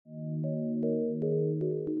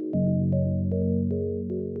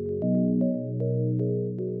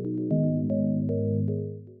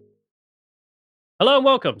Hello and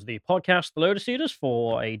welcome to the podcast, The Lotus Eaters,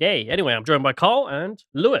 for a day. Anyway, I'm joined by Carl and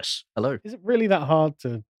Lewis. Hello. Is it really that hard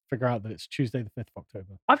to figure out that it's Tuesday the 5th of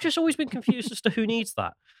October? I've just always been confused as to who needs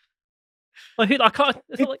that. I can't.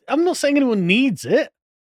 I'm not saying anyone needs it.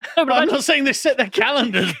 No, but I'm not saying they set their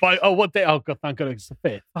calendars by, what day? Oh, God, thank God it's the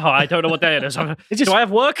 5th. Oh, I don't know what day it is. Do I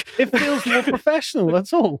have work? It feels more professional,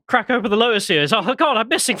 that's all. Crack open the Lotus Eaters. Oh, God, I'm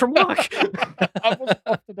missing from work. I was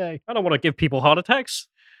off today. I don't want to give people heart attacks.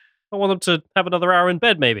 I want them to have another hour in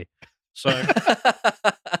bed, maybe. So,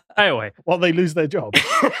 anyway. While they lose their job.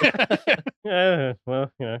 Yeah, well,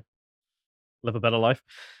 live a better life.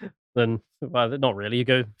 Then, not really.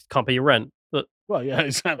 Can't pay your rent. But, well, yeah,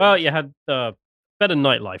 exactly. Well, you had better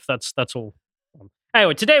nightlife. That's all.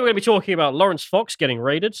 Anyway, today we're going to be talking about Laurence Fox getting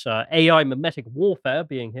raided, AI memetic warfare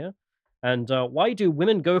being here, and why do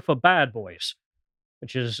women go for bad boys?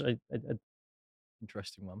 Which is a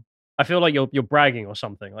interesting one. I feel like you're bragging or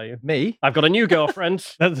something. Like Me? I've got a new girlfriend.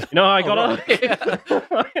 You know how I got her?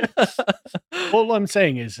 All I'm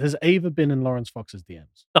saying is, has Ava been in Laurence Fox's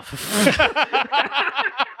DMs?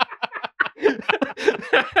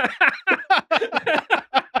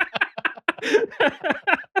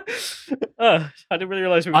 I didn't really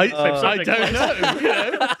realize we were I don't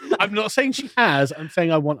know. I'm not saying she has. I'm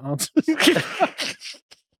saying I want answers.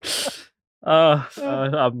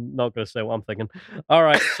 I'm not going to say what I'm thinking. All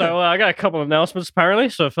right, so I got a couple of announcements apparently.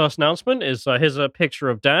 So first announcement is here's a picture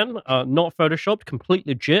of Dan, not photoshopped, complete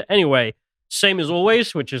legit. Anyway, same as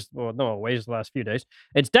always, which is, well, not always, the last few days.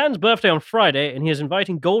 It's Dan's birthday on Friday, and he is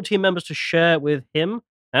inviting Gold Team members to share with him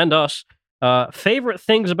and us favorite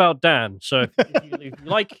things about Dan. So if you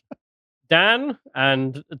like Dan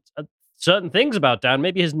and certain things about Dan,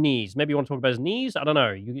 maybe his knees. Maybe you want to talk about his knees. I don't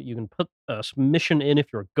know. You can put a submission in if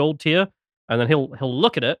you're a gold tier, and then he'll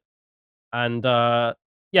look at it, and yeah,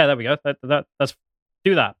 there we go. That's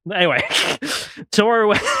do that anyway.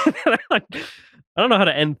 Tomorrow, I don't know how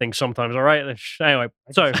to end things sometimes. All right. Anyway,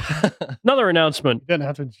 so another announcement. You don't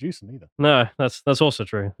have to introduce them either. No, that's also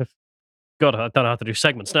true. God, I don't know how to do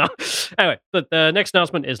segments now. Anyway, the next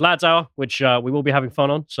announcement is Lads Hour, which we will be having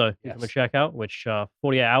fun on. So you can check out. Which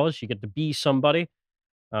 48 hours, you get to be somebody.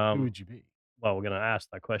 Who would you be? Well, we're going to ask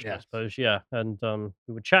that question, I suppose. Yeah, and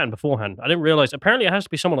we were chatting beforehand. I didn't realize. Apparently, it has to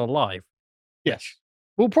be someone alive. Yes,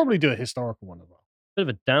 we'll probably do a historical one as well. Bit of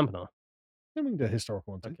a dampener. Then we can do a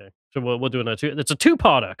historical one too. Okay, so we'll do another two. It's a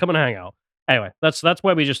two-parter. Come and hang out. Anyway, that's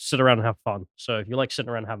where we just sit around and have fun. So if you like sitting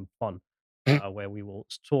around and having fun, where we will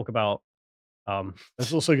talk about.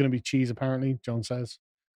 There's also going to be cheese, apparently, John says.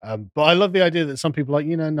 But I love the idea that some people are like,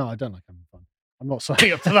 no, I don't like having fun. I'm not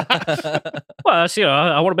signing up to that. Well, that's,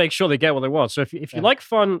 I want to make sure they get what they want. So if you like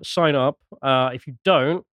fun, sign up. If you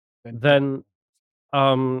don't, then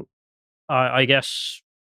I guess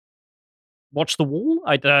watch The Wall.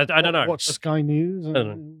 I don't know. Watch Sky News. I don't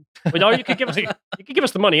know. But no, you could give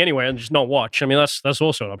us the money anyway and just not watch. I mean, that's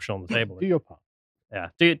also an option on the table. Do your part. Yeah,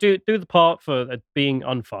 do the part for being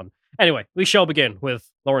unfun. Anyway, we shall begin with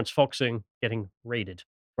Laurence Foxing getting raided.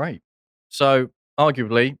 Right. So,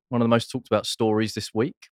 arguably, one of the most talked about stories this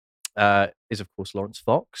week is, of course, Laurence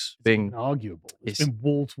Fox. It's arguable. It's been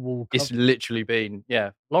wall to wall. It's literally been,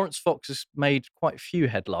 Laurence Fox has made quite a few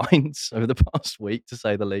headlines over the past week, to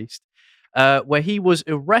say the least, where he was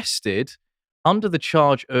arrested under the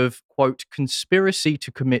charge of, quote, conspiracy to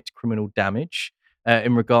commit criminal damage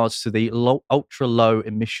in regards to the ultra low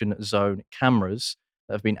emission zone cameras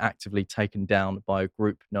that have been actively taken down by a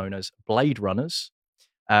group known as Blade Runners.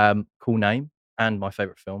 Cool name and my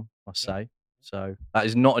favorite film, I must say. So that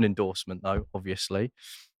is not an endorsement, though, obviously.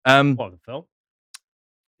 What, the film?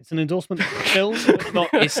 It's an endorsement of the film.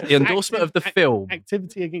 It's the endorsement of the film.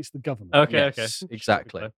 Activity against the government. Okay, yes,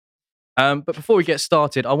 exactly. But before we get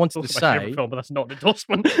started, I wanted to say... my favorite film, but that's not an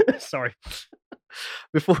endorsement. Sorry.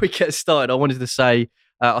 Before we get started, I wanted to say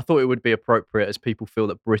I thought it would be appropriate as people feel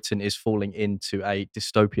that Britain is falling into a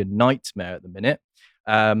dystopian nightmare at the minute.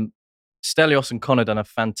 Stelios and Connor done a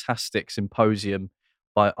fantastic symposium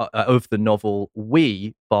of the novel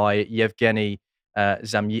We by Yevgeny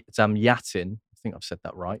Zamyatin. I think I've said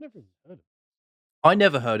that right. I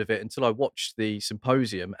never heard of it until I watched the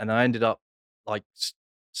symposium, and I ended up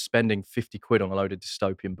spending 50 quid on a load of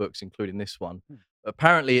dystopian books, including this one.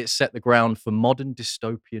 Apparently, it set the ground for modern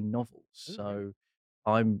dystopian novels. So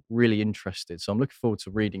I'm really interested. So I'm looking forward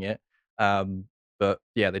to reading it. But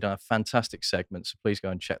yeah, they've done a fantastic segment. So please go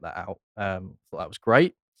and check that out. Thought that was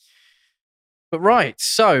great. But right,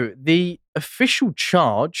 so the official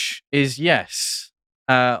charge is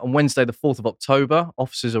on Wednesday, the 4th of October,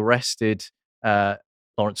 officers arrested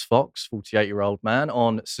Laurence Fox, 48-year-old man,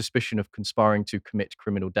 on suspicion of conspiring to commit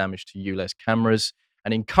criminal damage to ULEZ cameras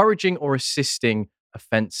and encouraging or assisting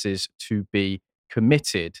offences to be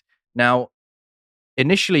committed. Now,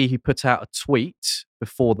 initially, he put out a tweet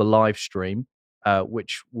before the live stream,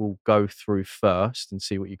 which we'll go through first and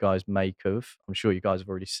see what you guys make of. I'm sure you guys have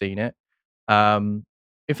already seen it.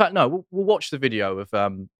 In fact, no, we'll watch the video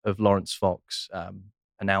of Laurence Fox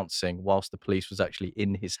announcing whilst the police was actually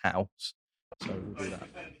in his house. So we'll do that.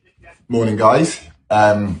 Morning, guys.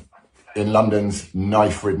 In London's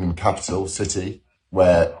knife-ridden capital city,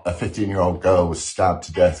 where a 15-year-old girl was stabbed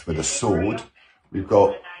to death with a sword, we've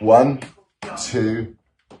got 1, 2,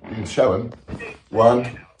 you can show them,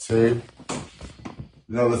 1, 2,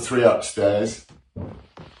 another 3 upstairs,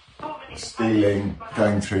 stealing,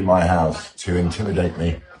 going through my house to intimidate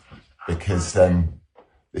me, because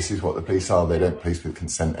this is what the police are. They don't police with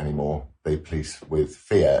consent anymore. They police with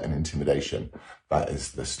fear and intimidation. That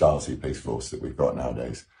is the Stasi police force that we've got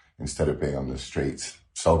nowadays. Instead of being on the streets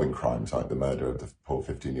solving crimes like the murder of the poor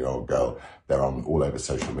 15-year-old girl, they're on all over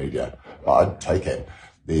social media. But I'd take it.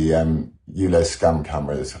 The ULEZ scam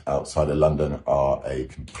cameras outside of London are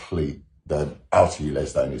the outer ULEZ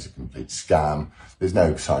zone is a complete scam. There's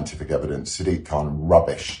no scientific evidence. Sadiq Khan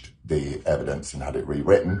rubbished the evidence and had it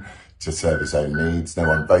rewritten to serve his own needs. No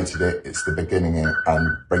one voted it. It's the beginning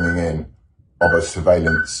and bringing in of a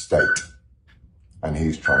surveillance state. And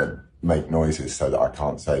he's trying to make noises so that I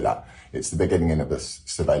can't say that. It's the beginning of a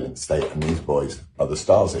surveillance state, and these boys are the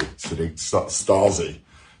Stasi. Sadiq Stasi.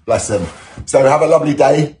 Bless them. So have a lovely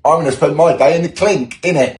day. I'm going to spend my day in the clink,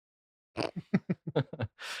 innit?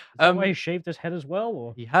 Why he shaved his head as well?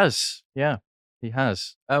 Or? He has, yeah, he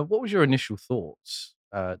has. What was your initial thoughts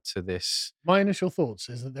to this? My initial thoughts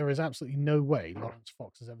is that there is absolutely no way Laurence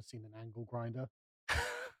Fox has ever seen an angle grinder.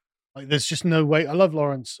 Like, there's just no way. I love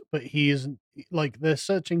Laurence, but he isn't. Like, they're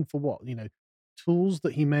searching for what, tools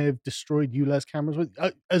that he may have destroyed ULEZ cameras with,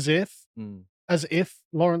 as if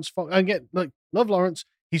Laurence Fox. I get love Laurence.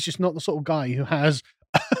 He's just not the sort of guy who has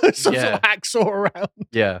some sort of hacksaw around.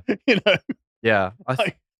 Yeah, Yeah,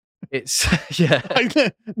 it's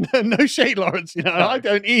no shade, Laurence. No. I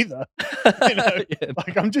don't either.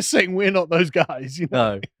 I'm just saying we're not those guys.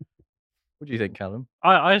 No. What do you think, Callum?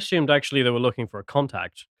 I assumed actually they were looking for a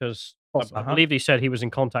contact because I believe he said he was in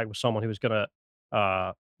contact with someone who was going to,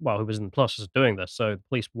 who was in the process of doing this. So the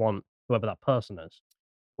police want whoever that person is.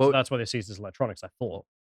 Well, so that's why they seized his electronics, I thought.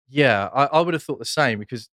 Yeah, I would have thought the same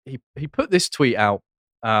because he put this tweet out,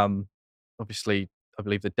 obviously, I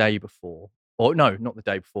believe the day before. Or no, not the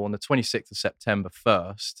day before, on the 26th of September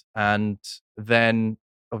 1st. And then,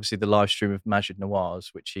 obviously, the live stream of Majid Nawaz,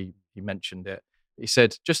 which he mentioned it. He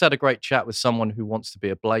said, just had a great chat with someone who wants to be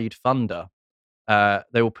a blade funder.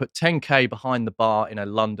 They will put 10K behind the bar in a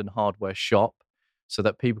London hardware shop so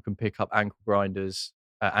that people can pick up angle grinders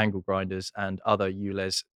and other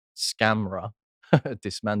ULEZ scammer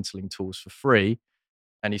dismantling tools for free.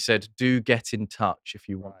 And he said, do get in touch if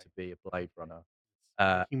you want to be a blade runner.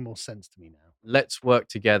 Making more sense to me now. Let's work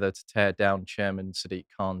together to tear down Chairman Sadiq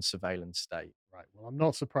Khan's surveillance state. Right. Well, I'm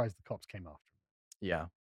not surprised the cops came after him.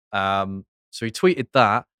 Yeah. So he tweeted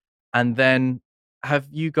that, and then have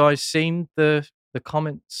you guys seen the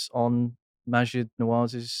comments on Majid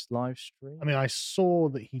Nawaz's live stream? I mean, I saw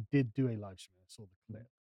that he did do a live stream. I saw the clip.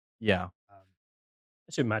 Yeah.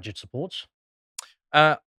 That's who Majid supports.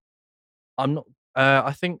 I'm not.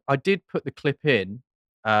 I think I did put the clip in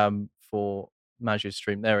for Majid's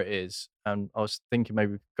stream. There it is. And I was thinking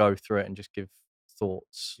maybe we could go through it and just give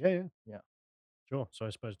thoughts. Yeah. Sure. So I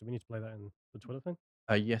suppose, do we need to play that in the Twitter thing?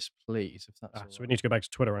 Yes, please. If that's so we need to go back to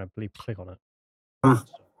Twitter and I believe click on it.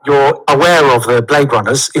 You're aware of the Blade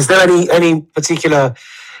Runners. Is there any particular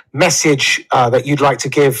message that you'd like to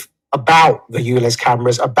give about the ULEZ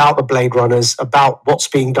cameras, about the Blade Runners, about what's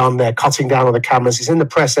being done there, cutting down on the cameras? It's in the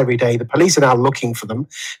press every day. The police are now looking for them.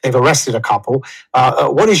 They've arrested a couple.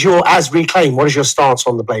 What is your stance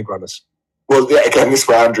on the Blade Runners? Well, yeah, again, this is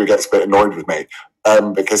where Andrew gets a bit annoyed with me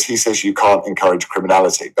because he says you can't encourage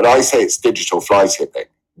criminality. But I say it's digital fly tipping.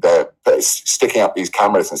 Sticking up these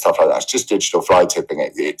cameras and stuff like that. It's just digital fly tipping.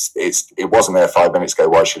 It wasn't there 5 minutes ago.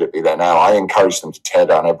 Why should it be there now? I encourage them to tear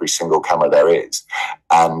down every single camera there is,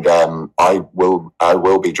 and I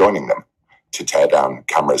will be joining them to tear down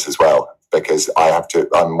cameras as well because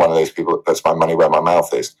I'm one of those people that puts my money where my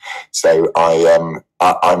mouth is. So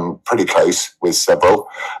I'm pretty close with several,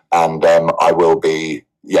 and I will be.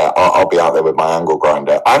 Yeah, I'll be out there with my angle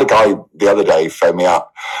grinder. I had a guy the other day phone me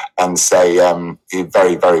up and say, he's a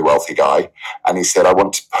very, very wealthy guy. And he said, I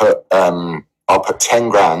want to I'll put 10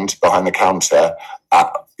 grand behind the counter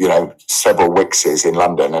at, several Wixes in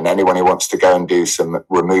London, and anyone who wants to go and do some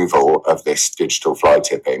removal of this digital fly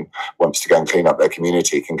tipping, wants to go and clean up their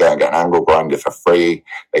community, can go and get an angle grinder for free.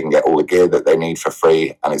 They can get all the gear that they need for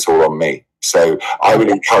free, and it's all on me. So I would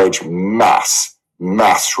encourage mass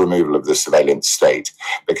removal of the surveillance state,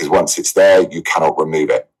 because once it's there, you cannot remove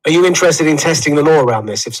it. Are you interested in testing the law around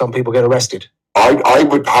this if some people get arrested? I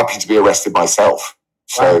would be happy to be arrested myself.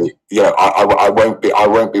 So, I won't be,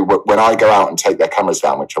 when I go out and take their cameras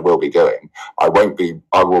down, which I will be doing, I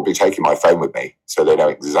will be taking my phone with me so they know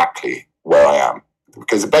exactly where I am.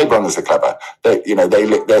 Because the Blade Runners are clever. They know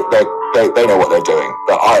what they're doing.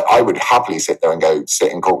 But I would happily sit there and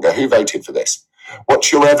sit in court and go, who voted for this?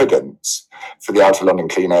 What's your evidence for the Outer London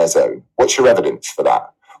Clean Air Zone? What's your evidence for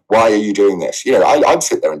that? Why are you doing this? I'd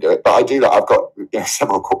sit there and do it, but I do that. I've got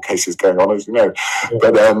several court cases going on, as you know.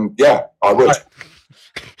 But I would.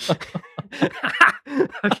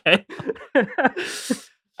 Okay. If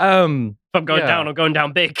I'm going down, I'm going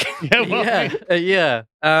down big. I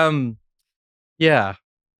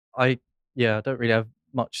don't really have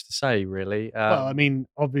much to say, really. Well, I mean,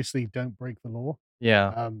 obviously, don't break the law.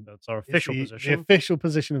 Yeah, that's our official position. The official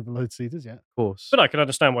position of the Lotus Eaters, yeah. Of course. But I can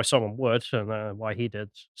understand why someone would, and why he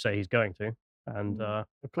did say he's going to. And of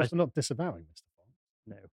course, we're not disavowing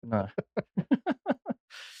Mr. No.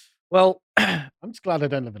 Well, I'm just glad I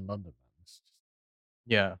don't live in London.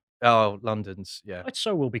 Yeah. Oh, London's, yeah. It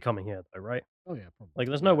so will be coming here, though, right? Oh, yeah, probably. Like,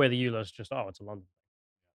 there's no way the ULA's just, it's a London.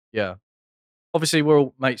 Yeah. Obviously, we're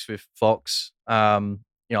all mates with Fox. I've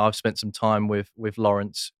spent some time with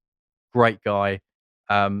Laurence. Great guy.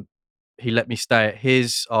 He let me stay at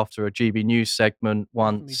his after a GB News segment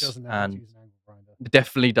once, and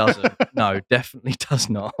definitely doesn't. No, definitely does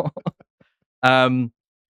not.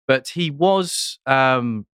 But he was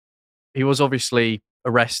obviously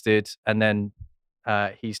arrested, and then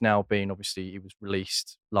he's now been, he was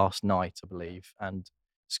released last night, I believe, and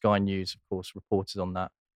Sky News, of course, reported on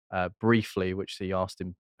that briefly, which he asked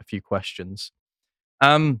him a few questions.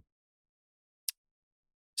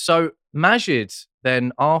 So Majid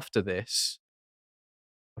then, after this,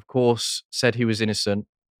 of course, said he was innocent,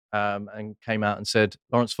 and came out and said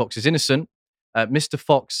Laurence Fox is innocent. Mr.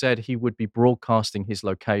 Fox said he would be broadcasting his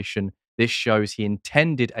location. This shows he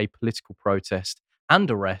intended a political protest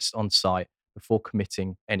and arrest on site before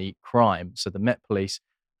committing any crime. So the Met Police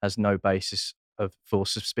has no basis for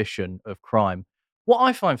suspicion of crime. What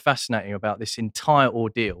I find fascinating about this entire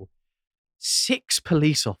ordeal, 6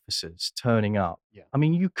 police officers turning up. Yeah. I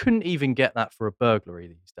mean, you couldn't even get that for a burglary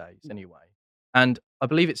these days anyway. And I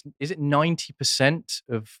believe is it 90%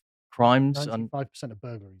 of crimes? 95% of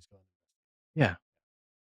burglaries. Yeah.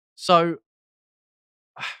 So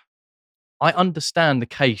I understand the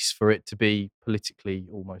case for it to be politically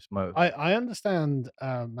almost motivated. I understand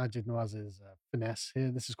Majid Nawaz's finesse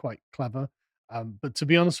here. This is quite clever. But to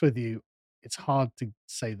be honest with you, it's hard to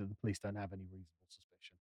say that the police don't have any reasonable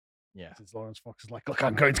suspicion. Yeah. Since Laurence Fox is like, look,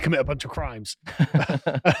 I'm going to commit a bunch of crimes.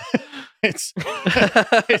 it's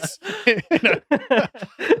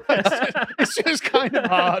just kind of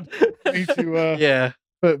hard for me to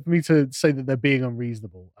for me to say that they're being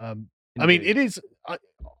unreasonable. I mean, it is.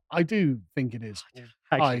 I do think it is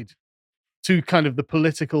tied to kind of the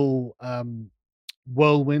political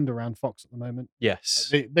whirlwind around Fox at the moment.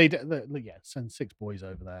 Yes. They send 6 boys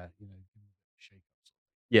over there. Shake-ups.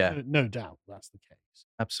 Yeah. No doubt that's the case.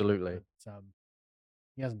 Absolutely. But,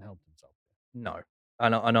 he hasn't helped himself. No,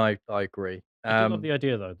 and I agree. I do love the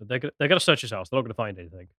idea though that they're going to search his house. They're not going to find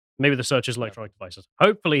anything. Maybe the search is electronic devices.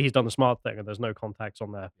 Hopefully, he's done the smart thing and there's no contacts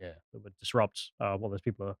on there that would disrupt what those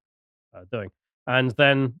people are doing. And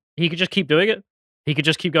then he could just keep doing it. He could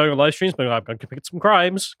just keep going on live streams, being like, I'm going to commit some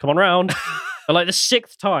crimes. Come on round. But like the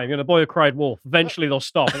 6th time, the boy who cried wolf, eventually they'll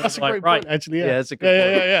stop. And That's a like, great right. point, actually. Yeah, it's a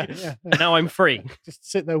good point. Yeah. Now I'm free. Just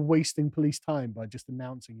sit there wasting police time by just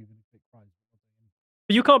announcing you're going to commit crimes.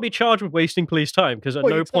 But you can't be charged with wasting police time because at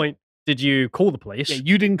no point did you call the police. Yeah,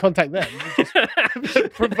 you didn't contact them. You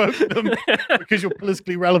just provoked them because you're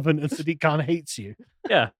politically relevant and Sadiq Khan hates you.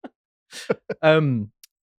 Yeah. Well,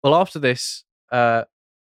 after this, Nigel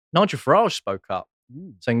Farage spoke up,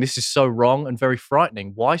 saying this is so wrong and very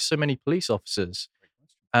frightening. Why so many police officers?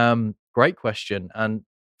 Great question. And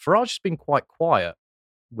Farage has been quite quiet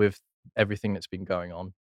with everything that's been going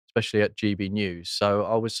on, especially at GB News. So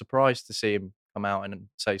I was surprised to see him come out and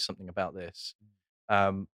say something about this,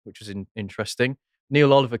 which was interesting.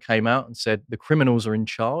 Neil Oliver came out and said the criminals are in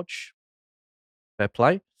charge. Fair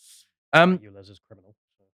play. Ulez is criminal.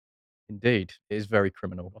 So. Indeed, it is very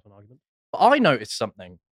criminal. Not an argument. But I noticed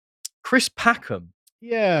something. Chris Packham.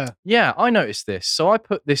 Yeah, I noticed this. So I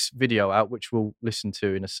put this video out, which we'll listen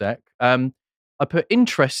to in a sec. I I put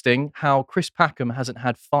interesting how Chris Packham hasn't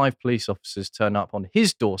had 5 police officers turn up on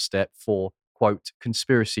his doorstep for, quote,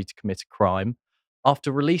 conspiracy to commit a crime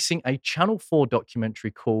after releasing a Channel 4 documentary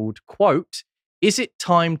called, quote, Is It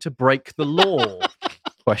Time to Break the Law?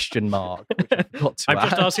 Question mark. Which I forgot to I'm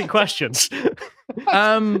just add. asking questions.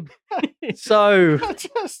 So,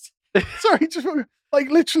 Sorry, just like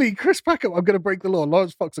literally, Chris Packham, I'm going to break the law.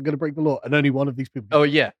 Laurence Fox, I'm going to break the law, and only one of these people. oh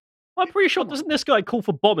yeah, I'm pretty sure, doesn't this guy call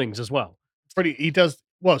for bombings as well? He does.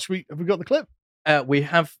 Well, have we got the clip? we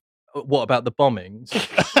have. What about the bombings?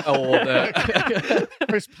 Or the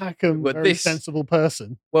Chris Packham, Well, very sensible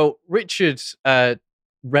person. Well, Richard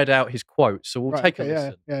read out his quote, so we'll take a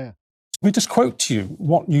listen. Yeah. Let me just quote to you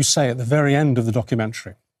what you say at the very end of the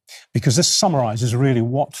documentary, because this summarises really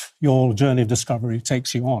what your journey of discovery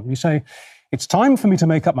takes you on. You say, it's time for me to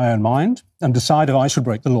make up my own mind and decide if I should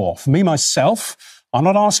break the law. For me, myself, I'm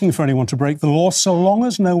not asking for anyone to break the law. So long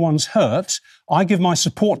as no one's hurt, I give my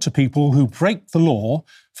support to people who break the law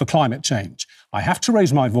for climate change. I have to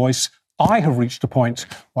raise my voice. I have reached a point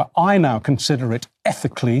where I now consider it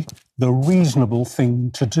ethically the reasonable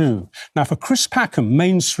thing to do. Now, for Chris Packham,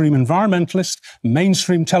 mainstream environmentalist,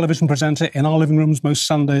 mainstream television presenter in our living rooms most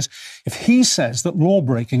Sundays, if he says that law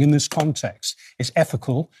breaking in this context is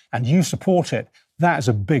ethical and you support it, that is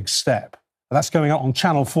a big step. That's going out on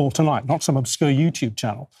Channel 4 tonight, not some obscure YouTube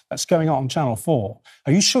channel. That's going out on Channel 4.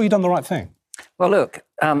 Are you sure you've done the right thing? Well, look,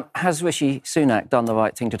 has Rishi Sunak done the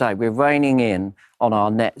right thing today? We're reining in on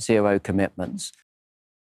our net zero commitments.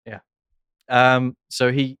 Yeah.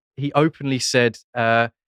 So he openly said,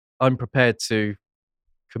 I'm prepared to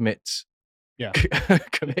commit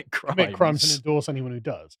commit crimes. Commit crimes and endorse anyone who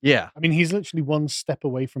does. Yeah. I mean, he's literally one step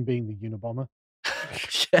away from being the Unabomber.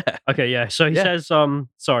 Yeah. Okay, yeah. So he says,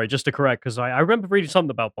 sorry, just to correct, because I remember reading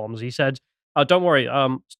something about bombs. He said, don't worry,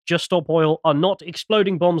 Just Stop Oil are not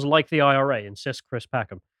exploding bombs like the IRA, insists Chris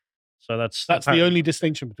Packham. So that's the only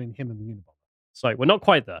distinction between him and the Unabomber. So we're not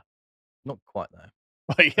quite there. Not quite there.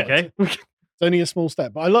 But yeah, Okay. it's only a small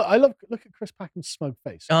step. But I love look at Chris Packham's smug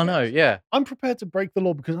face. Oh, no, yeah. I'm prepared to break the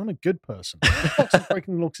law because I'm a good person. Fox is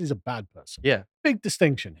breaking the law because he's a bad person. Yeah. Big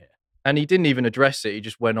distinction here. And he didn't even address it. He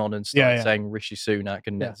just went on and started saying Rishi Sunak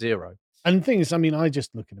and net zero. And the thing is, I mean, I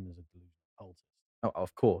just look at him as a delusional cultist. Oh,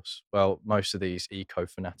 of course. Well, most of these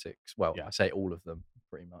eco-fanatics, I Yeah. say all of them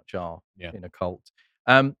pretty much are Yeah. in a cult.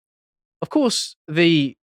 Of course,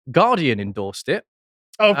 The Guardian endorsed it.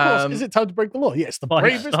 Oh, of course. Is it time to break the law? Yes, the 5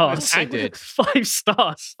 bravest stars. man. did. 5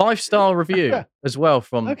 stars. 5-star review Yeah. as well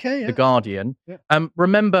from The Guardian. Yeah.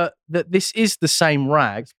 Remember that this is the same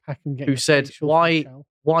rag Packham getting who a said facial why from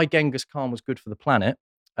why Genghis Khan was good for the planet.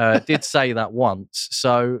 Did say that once.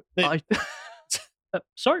 So The-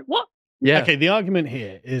 Sorry, what? yeah. Okay, the argument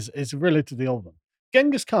here is related to the old one.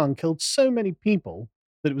 Genghis Khan killed so many people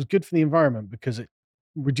that it was good for the environment because it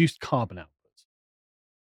reduced carbon output.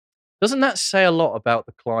 Doesn't that say a lot about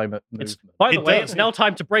the climate movement? By the It way, does. it's now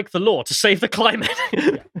time to break the law to save the climate.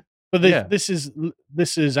 But Yeah. this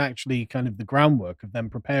is actually kind of the groundwork of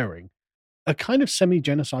them preparing a kind of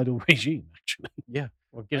semi-genocidal regime, actually.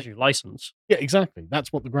 Well, it gives you license. Yeah, exactly.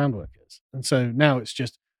 That's what the groundwork is. And so now it's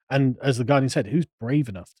just, and as the Guardian said, who's brave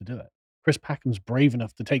enough to do it? Chris Packham's brave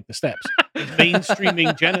enough to take the steps.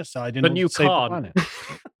 Mainstreaming genocide in The order new to save the Khan. planet.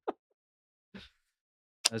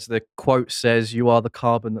 As the quote says, you are the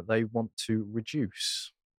carbon that they want to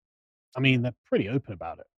reduce. I mean, they're pretty open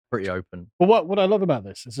about it. Pretty open. But what I love about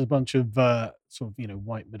this is a bunch of sort of,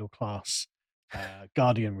 white middle class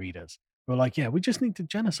Guardian readers who are like, yeah, we just need to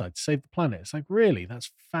genocide to save the planet. It's like, really?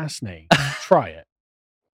 That's fascinating. Try it.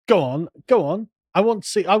 Go on. I want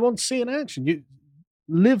to see in action. You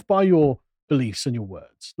live by your beliefs and your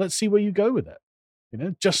words. Let's see where you go with it.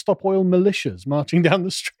 Just Stop Oil militias marching down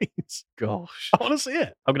the streets. Gosh. I want to see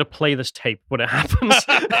it. I'm going to play this tape when it happens.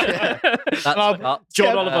 That's I'll- cut. John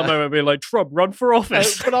Yeah. Oliver moment being like, Trump, run for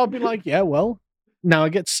office. But I'll be like, yeah, well, now I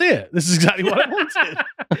get to see it. This is exactly what I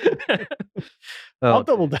wanted. Oh, I'll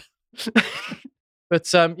double down. But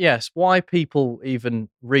yes, why people even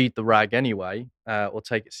read the rag anyway, or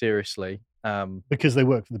take it seriously? Because they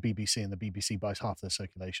work for the BBC and the BBC buys half their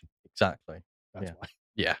circulation. Exactly. That's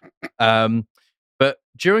Yeah. why. But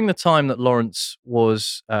during the time that Laurence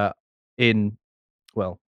was in,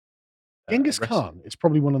 Genghis arrested- Khan is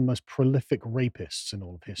probably one of the most prolific rapists in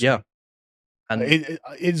all of history. Yeah. And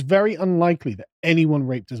It's very unlikely that anyone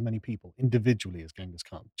raped as many people individually as Genghis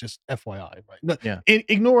Khan. Just FYI, right? No, Yeah.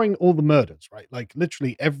 Ignoring all the murders, right? Like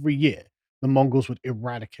literally every year, the Mongols would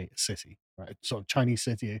eradicate a city, right? Sort of Chinese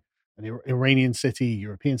city, an Iranian city,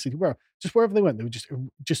 European city, wherever they went, they would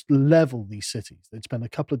just level these cities. They'd spend a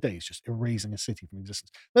couple of days just erasing a city from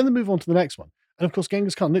existence. Then they move on to the next one. And of course,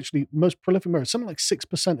 Genghis Khan, literally most prolific murderer. Something like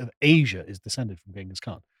 6% of Asia is descended from Genghis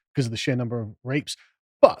Khan because of the sheer number of rapes.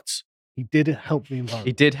 But he did help the environment.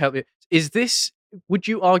 He did help it. Would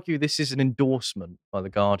you argue this is an endorsement by The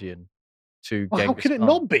Guardian to Well, Genghis how can it Khan?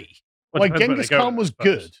 not be? Well, Like, depends where Genghis they go Khan with it,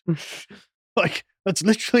 was I suppose. good. Like, that's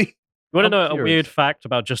literally... You want to I'm know a curious. weird fact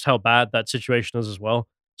about just how bad that situation is as well?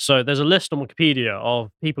 So there's a list on Wikipedia of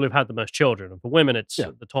people who've had the most children. And for women, it's Yeah.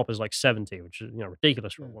 the top is like 70, which is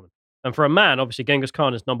ridiculous for a woman. And for a man, obviously Genghis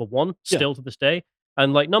Khan is number one still to this day,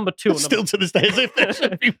 and like number two. Still to this day, as if there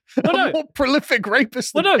should be Well, no. a more prolific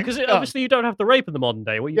rapist. Well, than no, because Genghis Khan. obviously you don't have the rape in the modern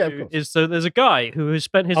day. What you Yeah, of do course. is so there's a guy who has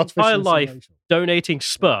spent his Artificial entire life insemination. donating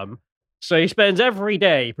sperm. So he spends every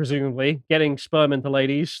day, presumably, getting sperm into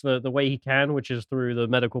ladies the way he can, which is through the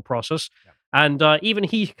medical process. Yeah. And even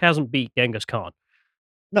he hasn't beat Genghis Khan.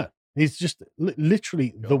 No, he's just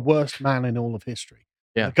literally the worst man in all of history.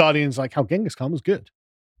 Yeah. The Guardian's like how Genghis Khan was good.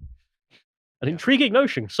 An intriguing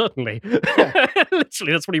notion, certainly.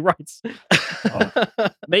 Literally, that's what he writes.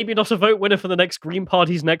 Maybe not a vote winner for the next Green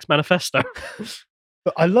Party's next manifesto.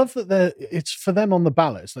 But I love that it's for them on the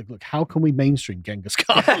ballot. It's like, look, how can we mainstream Genghis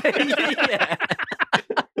Khan? Yeah.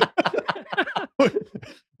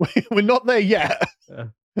 We're not there yet.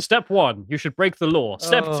 Step 1, you should break the law.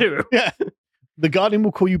 Step Oh. 2, Yeah. The Guardian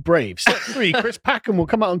will call you brave. Step 3, Chris Packham will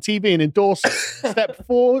come out on TV and endorse it. Step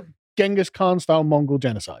 4, Genghis Khan style Mongol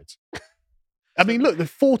genocides. I mean, look, there's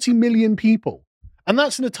 40 million people. And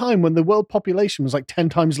that's in a time when the world population was like 10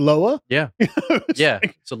 times lower. Yeah. It's Yeah.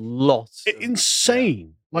 like It's a lot.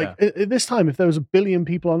 insane. Like at this time, if there was 1 billion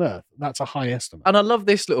people on Earth, that's a high estimate. And I love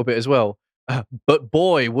this little bit as well. But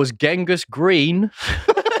boy, was Genghis green.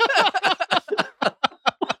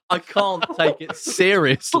 I can't take it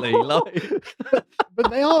seriously. Like,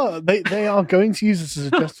 But they are going to use this as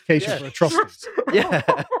a justification for atrocities. yeah.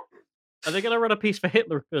 are they going to run a piece for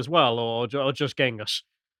Hitler as well, or just Genghis?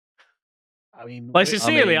 I mean, Like,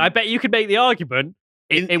 sincerely, I mean- bet you could make the argument.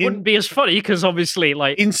 It wouldn't be as funny because obviously,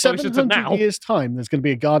 like, in closer to 700 now. years' time, there's going to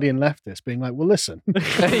be a Guardian leftist being like, well, listen,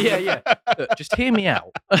 Yeah. Look, just hear me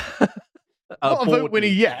out. not a vote winner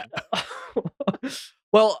yet.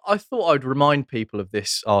 Well, I thought I'd remind people of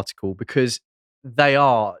this article because they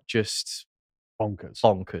are just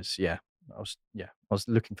Bonkers. Yeah. I was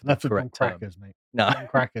looking for the Left on correct term. crackers, mate. No. On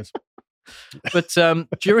crackers. But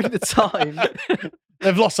during the time,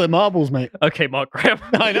 They've lost their marbles, mate. Okay, Mark Graham.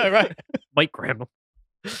 I know, right? Mike Graham.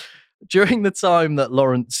 during the time that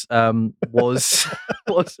Laurence was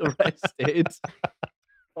arrested.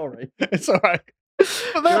 Sorry. It's all right.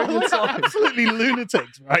 But During the they're time. absolutely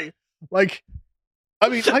lunatics, right? Like, I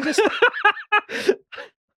mean, I just...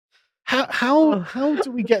 How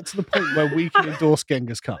do we get to the point where we can endorse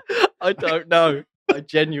Genghis Khan? I don't know. I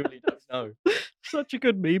genuinely don't know. Such a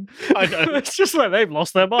good meme. I know. It's just like they've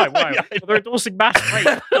lost their mind. Wow. Yeah, I They're endorsing mass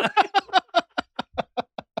rape.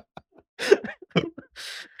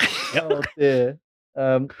 Oh dear.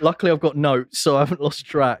 Luckily, I've got notes, so I haven't lost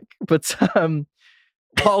track. But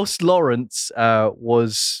whilst Laurence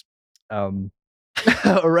was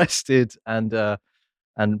arrested and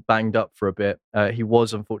banged up for a bit, he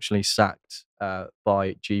was unfortunately sacked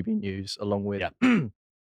by GB News, along with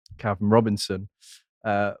Calvin Robinson,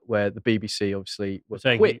 where the BBC obviously was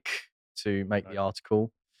Saying quick to make the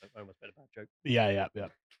article. I almost made a bad joke. Yeah.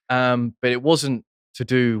 But it wasn't to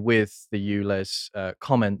do with the ULEZ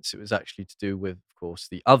comments. It was actually to do with, of course,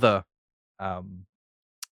 the other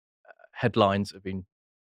headlines that have been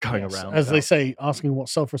going Yes. around. As they about- say, asking what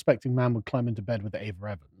self-respecting man would climb into bed with Ava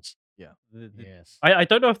Evans. Yeah. Yes. I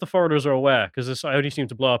don't know if the foreigners are aware, because this only seemed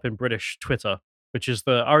to blow up in British Twitter, which is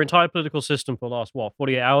our entire political system for the last,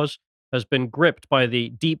 48 hours has been gripped by the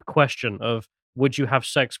deep question of, would you have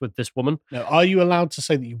sex with this woman? Now, are you allowed to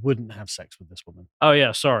say that you wouldn't have sex with this woman? Oh,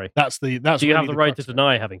 yeah, sorry. That's Do you really have the right to crux of it.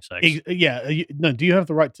 deny having sex? No, do you have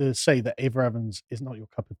the right to say that Ava Evans is not your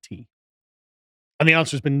cup of tea? And the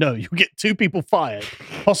answer has been no. You get 2 people fired,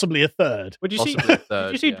 possibly a third. Would you see? Possibly a Did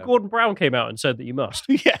third, you see yeah. Gordon Brown came out and said that you must?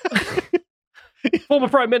 Yeah, Former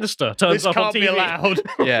Prime Minister turns this up on can't TV. be allowed.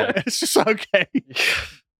 Yeah. It's just okay.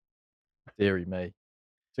 Deary me.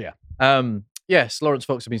 So, yeah. Yes, Laurence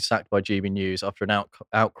Fox has been sacked by GB News after an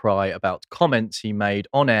outcry about comments he made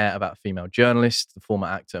on air about a female journalist. The former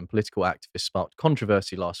actor and political activist sparked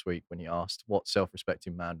controversy last week when he asked what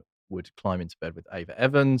self-respecting man would climb into bed with Ava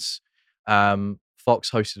Evans.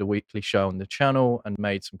 Fox hosted a weekly show on the channel and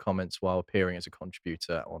made some comments while appearing as a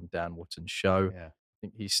contributor on Dan Wootton's show. Yeah. I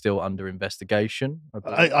think he's still under investigation. I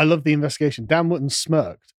believe. I love the investigation. Dan Wootton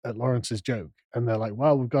smirked at Lawrence's joke, and they're like,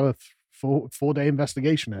 "Well, we've got a 4-day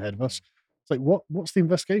investigation ahead of us." It's like, what's the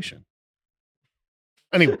investigation?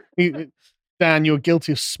 Anyway, Dan, you're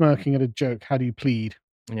guilty of smirking at a joke. How do you plead?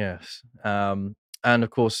 Yes. And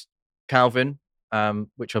of course, Calvin,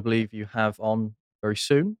 which I believe you have on very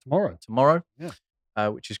soon. Tomorrow. Yeah.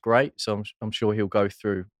 Which is great. So I'm sure he'll go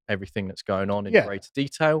through everything that's going on in Yeah. greater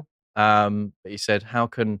detail. But he said, how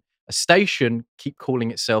can a station keep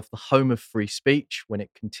calling itself the home of free speech when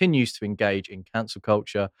it continues to engage in cancel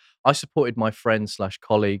culture? I supported my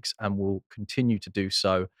friends/colleagues and will continue to do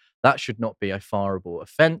so. That should not be a fireable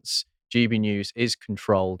offence. GB News is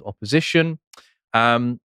controlled opposition.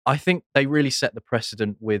 I think they really set the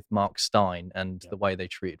precedent with Mark Stein and the way they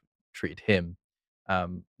treated him,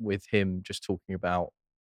 with him just talking about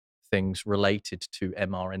things related to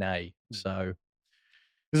mRNA. So,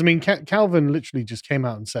 because I mean, Calvin literally just came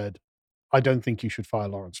out and said, "I don't think you should fire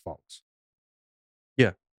Laurence Fox."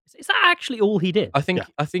 yeah, Is that actually all he did? I think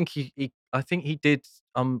he did.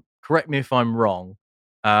 Correct me if I'm wrong.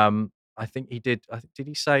 I think he did. Did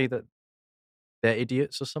he say that they're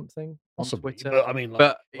idiots or something on Possibly, Twitter? but I mean, like,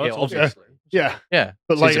 But well, that's obviously, yeah. yeah.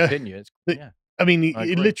 But It's like, his opinion. It's, yeah, I mean, I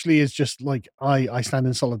it agree. literally is just like I stand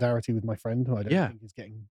in solidarity with my friend who I don't Yeah. think is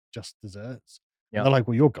getting just desserts. Yeah. And they're like,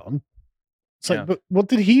 "Well, you're gone." It's like, Yeah. but what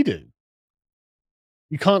did he do?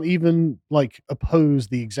 You can't even like oppose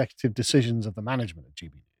the executive decisions of the management of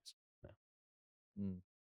GB News. Mm.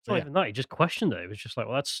 It's not Yeah. even that. He just questioned it. It was just like,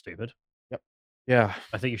 well, that's stupid. Yeah,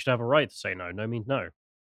 I think you should have a right to say no. No means no.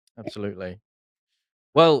 absolutely.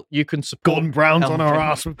 Well, you can support Gordon Brown's on our Calvin.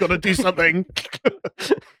 ass. We've got to do something.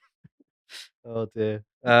 Oh dear.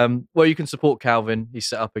 Well, you can support Calvin. He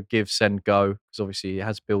set up a Give, Send, Go because obviously he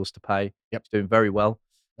has bills to pay. Yep. He's doing very well.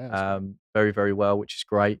 Yeah, that's great. Very, very well, which is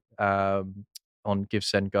great. On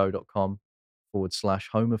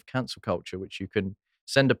givesendgo.com/home of cancel culture, which you can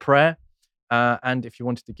send a prayer. And if you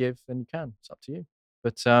wanted to give, then you can. It's up to you.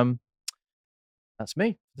 But that's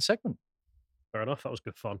me for the segment. Fair enough. That was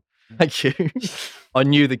good fun. Thank you. I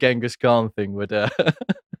knew the Genghis Khan thing would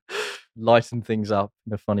lighten things up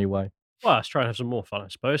in a funny way. Well, let's try and have some more fun, I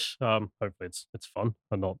suppose. Hopefully it's fun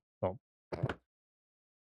and not.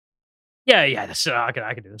 Yeah. That's, I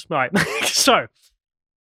can do this. All right. So,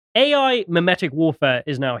 AI memetic warfare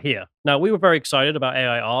is now here. Now, we were very excited about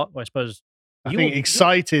AI art. I suppose. I think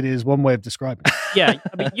excited is one way of describing it. Yeah,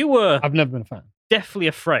 I mean, you were I've never been a fan. definitely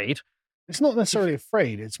afraid. It's not necessarily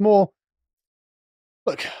afraid. It's more,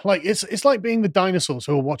 look, like it's like being the dinosaurs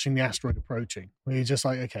who are watching the asteroid approaching. Where you're just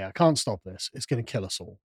like, okay, I can't stop this. It's going to kill us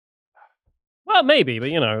all. Well, maybe,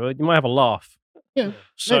 but you might have a laugh. Yeah,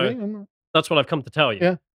 So maybe. I'm not- that's what I've come to tell you.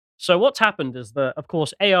 Yeah. So what's happened is that, of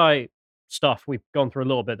course, AI stuff we've gone through a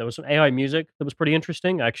little bit. There was some AI music that was pretty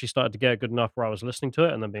interesting. I actually started to get good enough where I was listening to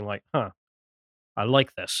it and then being like, I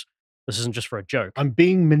like this. This isn't just for a joke. I'm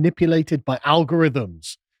being manipulated by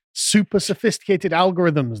algorithms, super sophisticated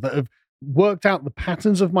algorithms that have worked out the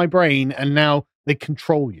patterns of my brain, and now they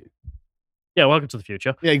control you. Yeah, welcome to the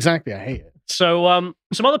future. Yeah, exactly. I hate it. So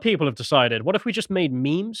some other people have decided, what if we just made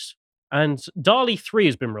memes? And DALL-E 3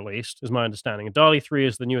 has been released, is my understanding. And DALL-E 3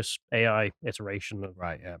 is the newest AI iteration of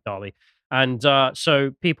DALL-E. And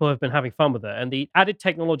so people have been having fun with it. And the added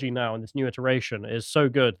technology now in this new iteration is so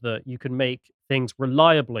good that you can make things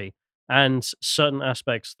reliably and certain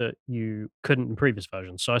aspects that you couldn't in previous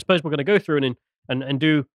versions. So I suppose we're going to go through and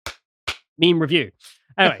do meme review.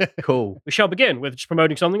 Anyway, Cool. we shall begin with just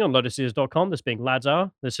promoting something on lotusears.com, this being Lads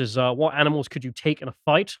Hour. This is what animals could you take in a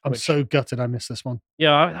fight? I'm so gutted I missed this one.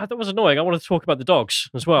 Yeah, that was annoying. I wanted to talk about the dogs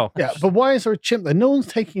as well. Yeah, but why is there a chimp there? No one's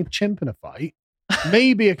taking a chimp in a fight.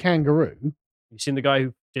 Maybe a kangaroo. You seen the guy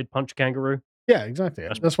who did punch a kangaroo? Yeah, exactly.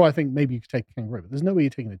 That's why I think maybe you could take a kangaroo. But there's no way you're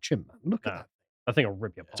taking a chimp, man. Look at Nah. that. I think I'll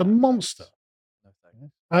rip you apart. It's a monster.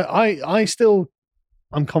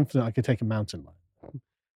 I'm confident I could take a mountain lion.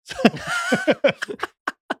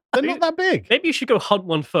 They're not that big. Maybe you should go hunt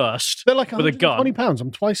one first. They're like with a gun. 120 pounds.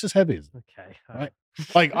 I'm twice as heavy as them. Okay. Right.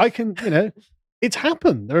 Like I can, it's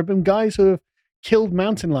happened. There have been guys who have killed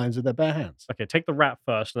mountain lions with their bare hands. Okay, take the rat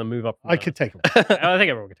first and then move up. I could take a I think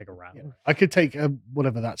everyone could take a rat. yeah. I could take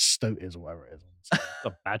whatever that stoat is or whatever it is.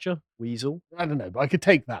 A badger? Weasel. I don't know, but I could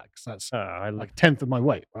take that because that's I like a tenth of my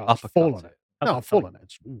weight. Right? I'll Uppercut fall on it. it. No, I'll fall on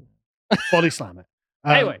it. Ooh. Body slam it.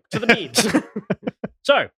 Anyway, to the memes.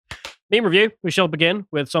 So, meme review. We shall begin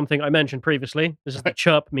with something I mentioned previously. This is the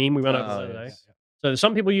chirp meme we went over the other day. yes. So,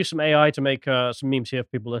 some people use some AI to make some memes here for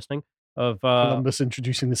people listening of Columbus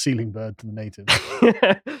introducing the ceiling bird to the natives.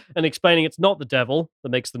 and explaining it's not the devil that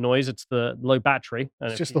makes the noise; it's the low battery. And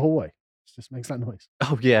It's just the hallway. It just makes that noise.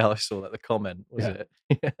 Oh yeah, I saw that. The comment was Yeah.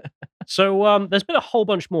 it? So there's been a whole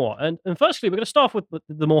bunch more, and firstly, we're going to start with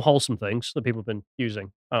the more wholesome things that people have been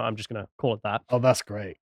using. I'm just going to call it that. Oh, that's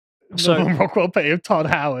great. So- Rockwell Pay of Todd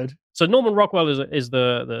Howard. So Norman Rockwell is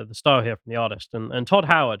the style here from the artist, and Todd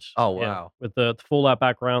Howard. Oh, yeah, wow. with the Fallout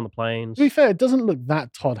background, the planes. To be fair, it doesn't look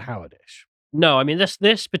that Todd Howard-ish. No, I mean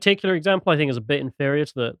this particular example I think is a bit inferior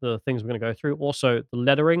to the things we're going to go through. Also, the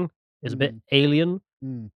lettering is a bit alien.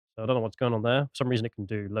 Mm. So I don't know what's going on there. For some reason, it can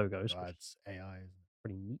do logos. Well, Which it's AI.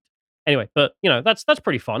 pretty neat. Anyway, but that's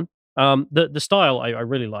pretty fun. The style I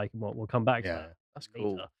really like, and we'll come back to Yeah, that That's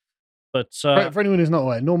cool. later. But for anyone who's not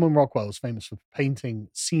aware, Norman Rockwell is famous for painting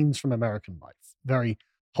scenes from American life. Very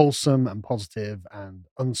wholesome and positive and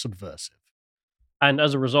unsubversive. and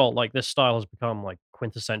as a result, like this style has become like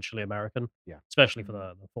quintessentially American. Yeah. Especially for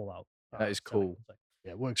the Fallout. That is setting, cool. so.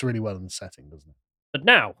 Yeah, it works really well in the setting, doesn't it? But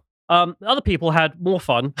now, other people had more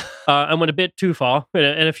fun and went a bit too far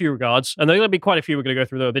in a few regards. And there are going to be quite a few we're going to go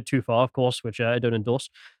through that are a bit too far, of course, which I don't endorse.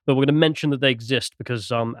 But we're going to mention that they exist because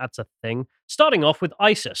that's a thing. Starting off with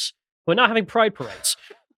ISIS, who are now having pride parades.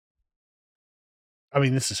 I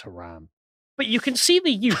mean, this is haram. But you can see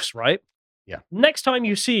the use, right? Yeah. Next time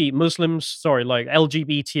you see like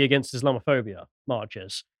LGBT against Islamophobia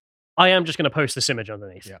marches, I am just going to post this image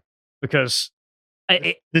underneath. Yeah. Because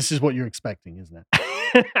this is what you're expecting, isn't it?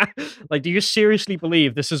 like, do you seriously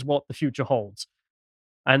believe this is what the future holds?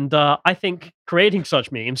 And I think creating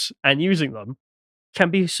such memes and using them can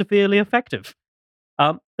be severely effective.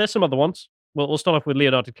 There's some other ones. We'll start off with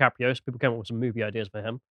Leonardo DiCaprio, so people came up with some movie ideas for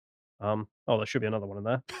him. There should be another one in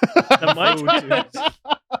there. Never mind.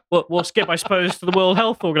 We'll skip, I suppose, to the World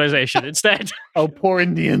Health Organization instead. Oh, poor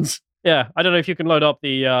Indians. Yeah, I don't know if you can load up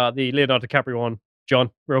the Leonardo DiCaprio one, John,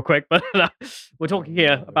 real quick, but we're talking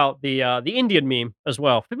here about the Indian meme as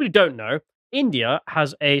well. For people who don't know, India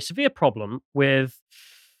has a severe problem with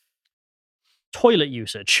toilet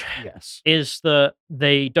usage. Yes. Is that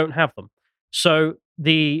they don't have them. So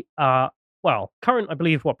the current, I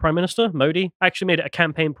believe, Prime Minister Modi actually made it a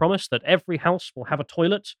campaign promise that every house will have a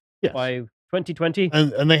toilet by 2020.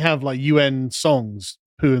 And they have like UN songs,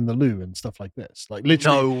 Poo in the Loo and stuff like this. Like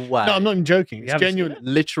literally. No way. No, I'm not even joking. You It's haven't genuine.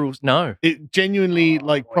 seen Literal. No. It genuinely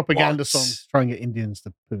like propaganda what? songs trying to get Indians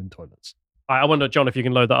to poo in toilets. I wonder, John, if you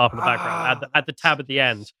can load that up in the background at the tab at the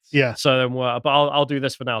end. Yeah. So then, but I'll do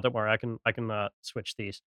this for now. Don't worry, I can switch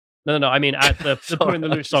these. No. I mean, at the Poo in the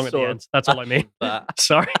Loo song at the end. That's all I mean.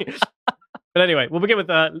 Sorry. But anyway, we'll begin with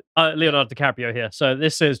Leonardo DiCaprio here. So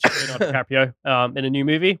this is Leonardo DiCaprio in a new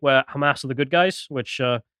movie where Hamas are the good guys, which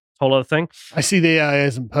whole other thing. I see the AI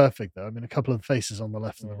isn't perfect though. I mean, a couple of the faces on the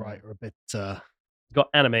left and the right are a bit. Got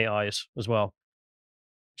anime eyes as well.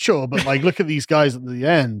 Sure, but like, look at these guys at the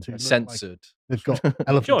end who look Censored. like they've got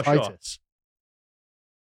elephantitis.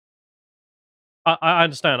 I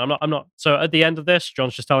understand. I'm not. So at the end of this,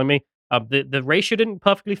 John's just telling me the ratio didn't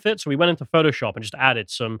perfectly fit, so we went into Photoshop and just added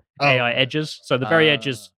some AI edges. So the very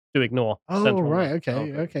edges do ignore. Oh, center on right.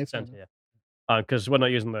 the- Okay. center, yeah. Because we're not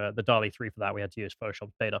using the DALL-E 3 for that. We had to use Photoshop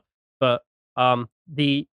Beta. But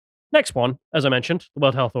the next one, as I mentioned, the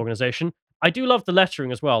World Health Organization. I do love the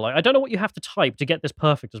lettering as well. Like, I don't know what you have to type to get this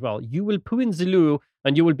perfect as well. You will poo in the loo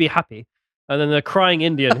and you will be happy. And then the crying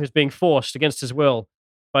Indian who's being forced against his will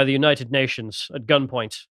by the United Nations at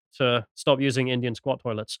gunpoint to stop using Indian squat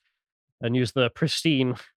toilets and use the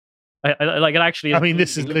pristine. Like it actually. I mean,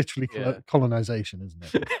 this is literally colonization, isn't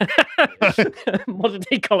it? Modern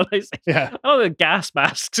day colonization. Yeah. Oh, the gas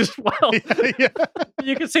masks as well. Yeah.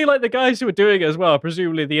 You can see like the guys who were doing it as well,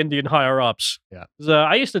 presumably the Indian higher ups. Yeah. So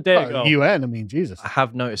I used to dare go. UN. I mean, Jesus. I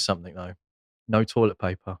have noticed something though. No toilet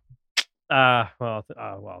paper. Well,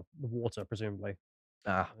 the water presumably.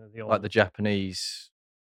 Like the Japanese.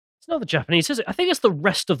 It's not the Japanese, is it? I think it's the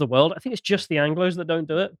rest of the world. I think it's just the Anglos that don't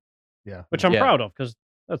do it. Yeah. Which I'm proud of because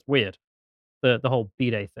that's weird. The whole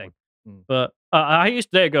B-Day thing. But I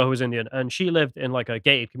used to date a girl who was Indian and she lived in like a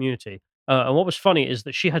gated community. And what was funny is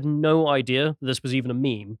that she had no idea that this was even a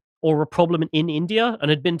meme or a problem in India and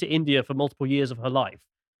had been to India for multiple years of her life.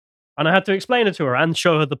 And I had to explain it to her and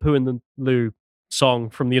show her the Poo in the Loo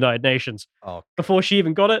song from the United Nations before she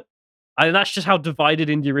even got it. And that's just how divided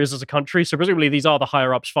India is as a country. So presumably these are the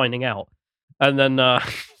higher ups finding out and then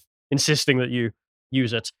insisting that you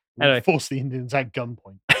use it. Anyway. Force the Indians at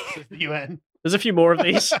gunpoint. The UN. There's a few more of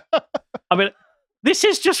these. I mean, this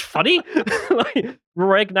is just funny. Like,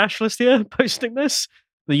 reg nationalist here posting this.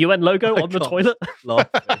 The UN logo on the toilet.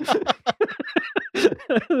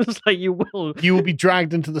 It's like you will be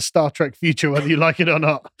dragged into the Star Trek future whether you like it or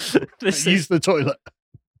not. Use the toilet.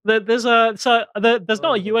 There's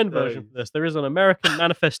not a UN version of this. There is an American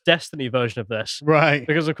Manifest Destiny version of this. Right.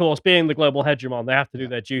 Because of course, being the global hegemon, they have to do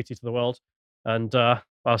their duty to the world. And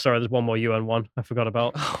sorry, there's one more UN one I forgot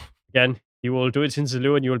about. Again, you will do it in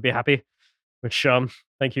Zulu and you will be happy. Which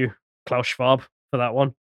thank you, Klaus Schwab, for that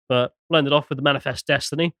one. But we'll end it off with the Manifest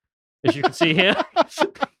Destiny. as you can see here.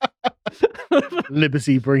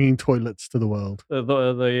 Liberty bringing toilets to the world.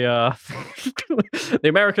 The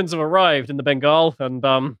Americans have arrived in the Bengal and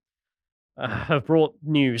have brought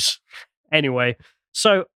news. Anyway,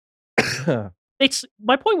 so it's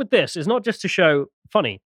my point with this is not just to show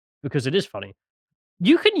funny, because it is funny.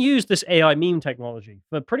 You can use this AI meme technology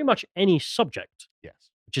for pretty much any subject. Yes.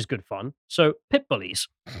 Which is good fun. So pit bullies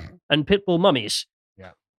and pit bull mummies.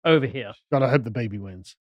 Yeah. Over here. God, I hope the baby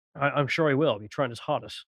wins. I'm sure he will. Be trying his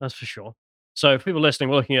hardest. That's for sure. So for people listening,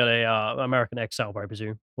 we're looking at a American XL, I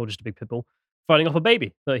presume, or just a big pit bull, fighting off a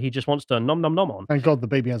baby that he just wants to nom nom nom on. Thank God the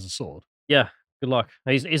baby has a sword. Yeah. Good luck.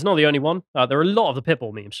 He's not the only one. There are a lot of the pit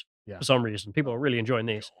bull memes for some reason. People are really enjoying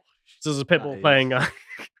these. This is a pit bull playing an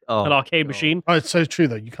arcade machine. Oh, it's so true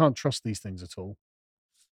though. You can't trust these things at all.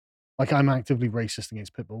 Like I'm actively racist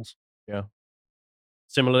against pit bulls. Yeah.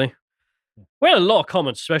 Similarly, we had a lot of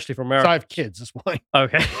comments, especially from Americans. So I have kids. That's why.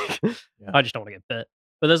 Okay. I just don't want to get bit.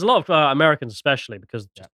 But there's a lot of Americans, especially because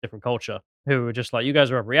just different culture, who are just like, you guys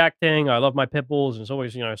are overreacting. I love my pit bulls. And it's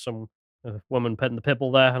always, some woman petting the pit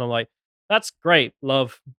bull there. And I'm like, that's great,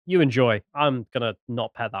 love. You enjoy. I'm going to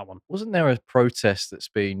not pet that one. Wasn't there a protest that's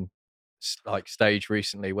been staged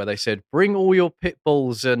recently where they said, bring all your pit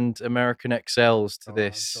bulls and American XLs to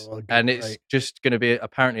this? And it's just going to be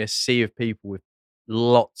apparently a sea of people with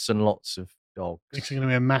lots and lots of dogs. It's going to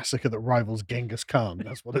be a massacre that rivals Genghis Khan.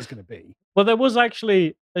 That's what it's going to be. Well, there was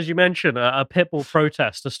actually, as you mentioned, a pit bull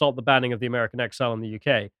protest to stop the banning of the American XL in the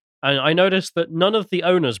UK. And I noticed that none of the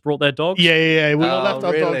owners brought their dogs. Yeah. We all left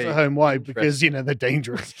our dogs at home. Why? Because, they're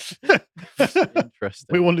dangerous. Interesting.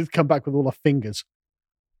 We wanted to come back with all our fingers.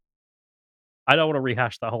 I don't want to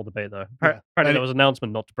rehash that whole debate, though. Apparently, there was an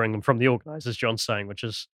announcement not to bring them from the organisers, John's saying, which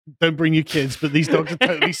is... Don't bring your kids, but these dogs are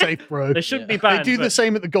totally safe, bro. They shouldn't be banned. They do the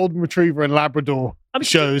same at the Golden Retriever and Labrador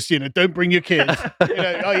shows, don't bring your kids.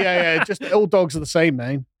 Just all dogs are the same,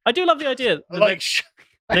 man. I do love the idea.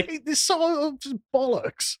 I hate this song, just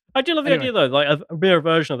bollocks. I do love the idea, though, like a mirror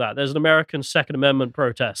version of that. There's an American Second Amendment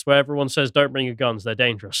protest where everyone says, don't bring your guns, they're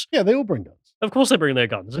dangerous. Yeah, they all bring guns. Of course they bring their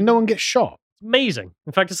guns. And no one gets shot. Amazing.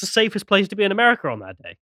 In fact, it's the safest place to be in America on that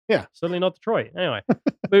day. Yeah. Certainly not Detroit. Anyway,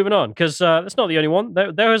 moving on, because that's not the only one.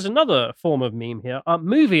 There is another form of meme here.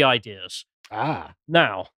 Movie ideas.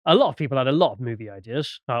 Now, a lot of people had a lot of movie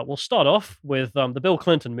ideas. We'll start off with the Bill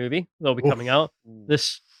Clinton movie that'll be coming out.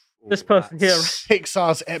 This person here.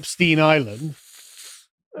 Pixar's Epstein Island.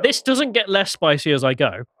 This doesn't get less spicy as I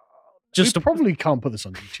go. We probably can't put this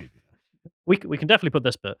on YouTube. We can definitely put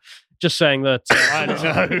this bit. Just saying that I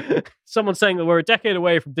don't know. Someone's saying that we're a decade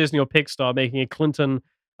away from Disney or Pixar making a Clinton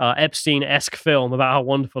Epstein-esque film about how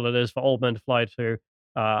wonderful it is for old men to fly to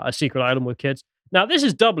a secret island with kids. Now, this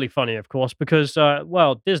is doubly funny, of course, because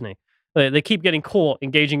Disney they keep getting caught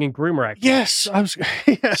engaging in groomer activities. Yes, I was.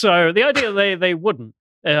 Yeah. So the idea they wouldn't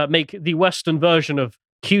make the Western version of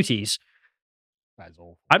Cuties. That's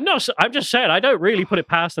awful. I'm just saying I don't really put it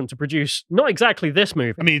past them to produce not exactly this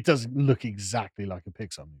movie. I mean, it doesn't look exactly like a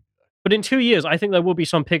Pixar movie, though. But in 2 years, I think there will be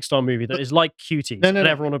some Pixar movie that is like Cuties, and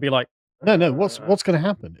everyone will be like, No. What's going to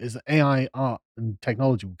happen is that AI, art, and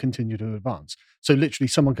technology will continue to advance. So literally,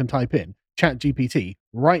 someone can type in ChatGPT,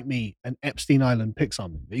 write me an Epstein Island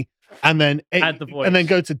Pixar movie, and then add the voice, and then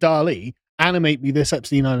go to DALL-E, animate me this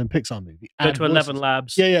Epstein Island Pixar movie. Go to 11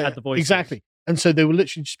 Labs, add the voice. Exactly. And so they will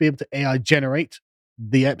literally just be able to AI generate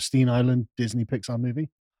the Epstein Island Disney Pixar movie.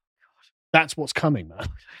 That's what's coming, man.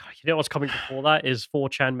 You know what's coming before that is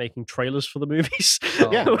 4chan making trailers for the movies.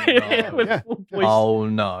 Oh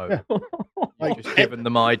no! Like, just giving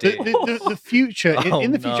them ideas. The future,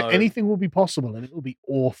 in the future, anything will be possible, and it will be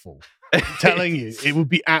awful. I'm telling you, it would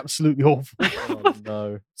be absolutely awful. Oh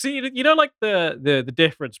no! See, like the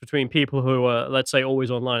difference between people who are, let's say, always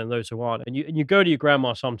online and those who aren't. And you go to your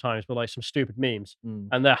grandma sometimes with like some stupid memes,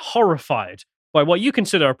 and they're horrified by what you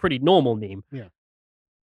consider a pretty normal meme. Yeah.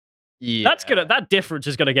 That difference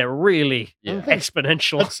is gonna get really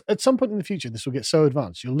exponential. At some point in the future, this will get so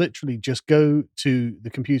advanced. You'll literally just go to the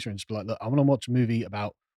computer and just be like, "Look, I want to watch a movie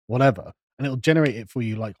about whatever," and it'll generate it for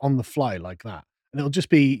you like on the fly, like that. And it'll just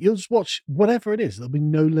be you'll just watch whatever it is. There'll be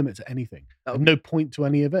no limit to anything. No point to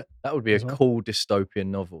any of it. That would be a cool dystopian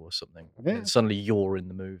novel or something. Yeah. And suddenly you're in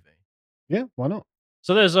the movie. Yeah, why not?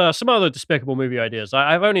 So there's some other despicable movie ideas.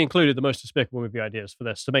 I've only included the most despicable movie ideas for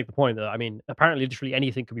this to make the point that, I mean, apparently literally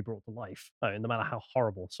anything can be brought to life, no matter how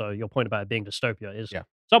horrible. So your point about it being dystopia is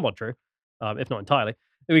somewhat true, if not entirely.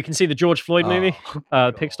 We can see the George Floyd movie,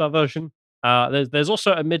 Pixar version. There's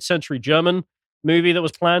also a mid-century German movie that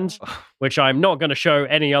was planned, which I'm not going to show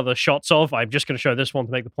any other shots of. I'm just going to show this one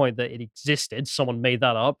to make the point that it existed. Someone made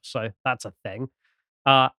that up, so that's a thing.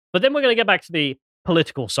 But then we're going to get back to the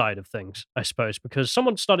political side of things, I suppose, because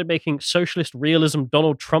someone started making socialist realism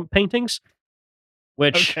Donald Trump paintings,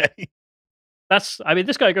 which Okay. I mean,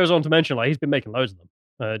 this guy goes on to mention, like, he's been making loads of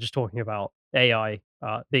them, just talking about AI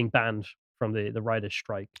being banned from the writers'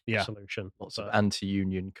 strike Yeah. solution. Lots So, of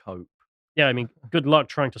anti-union cope. yeah, I mean, good luck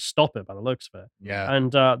trying to stop it by the looks of it. Yeah.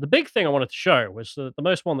 And the big thing I wanted to show was the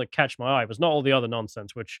most one that catch my eye was not all the other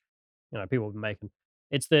nonsense, which people have been making.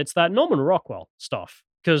 It's that Norman Rockwell stuff,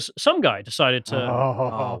 because some guy decided to.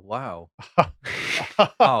 Oh wow.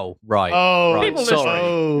 Oh right. Oh, right. People Sorry.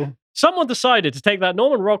 Oh. Someone decided to take that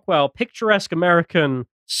Norman Rockwell picturesque American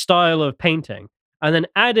style of painting and then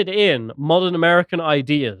added in modern American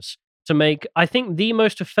ideas to make, I think, the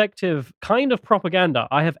most effective kind of propaganda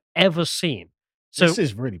I have ever seen. So This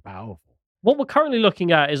is really powerful. what we're currently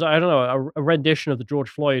looking at is, I don't know, a rendition of the George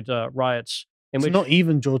Floyd riots. It's not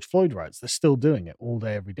even George Floyd riots. They're still doing it all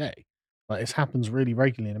day, every day. Like, this happens really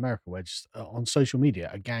regularly in America, where just on social media,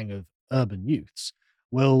 a gang of urban youths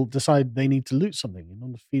will decide they need to loot something in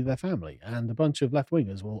order to feed their family, and a bunch of left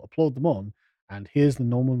wingers will applaud them on. And here's the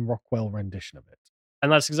Norman Rockwell rendition of it.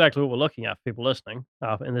 And that's exactly what we're looking at for people listening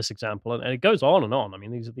in this example. And it goes on and on. I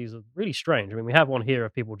mean, these are really strange. I mean, we have one here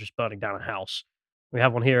of people just burning down a house. We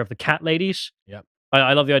have one here of the cat ladies. Yep.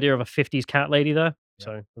 I love the idea of a 50s cat lady there. Yep.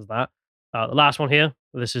 So there's that. The last one here,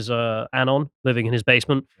 this is Anon living in his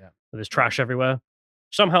basement Yep. with his trash everywhere.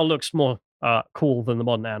 Somehow looks more cool than the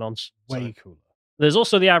modern Anons. Way cooler. There's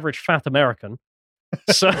also the average fat American.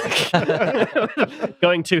 So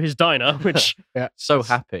going to his diner, which So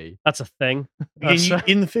happy. that's a thing.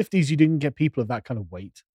 In the 50s, you didn't get people of that kind of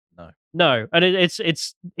weight. No, and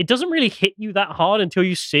it doesn't really hit you that hard until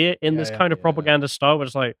you see it in this kind of propaganda style, where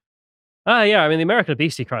it's like, yeah, I mean, the American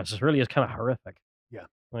obesity crisis really is kind of horrific. Yeah.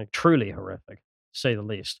 Like, truly horrific, to say the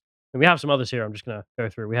least. And we have some others here I'm just going to go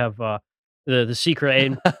through. We have the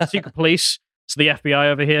secret police, so the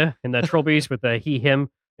FBI over here in their trilbies with their he/him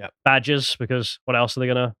badges, because what else are they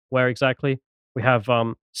going to wear exactly? We have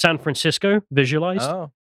San Francisco visualized.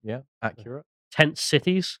 Oh, yeah, accurate. Tent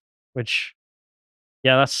cities, which,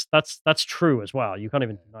 yeah, that's true as well. You can't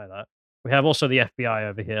even deny that. We have also the FBI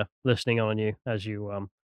over here listening on you as you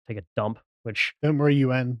take a dump, which Don't worry,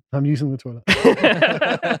 UN. I'm using the toilet.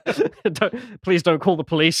 please don't call the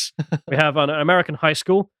police. We have an American high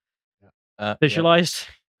school visualized,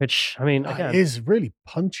 which, I mean, It again, is really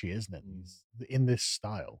punchy, isn't it? In this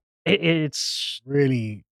style. it's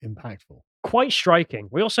Really impactful. quite striking.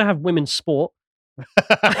 We also have women's sport.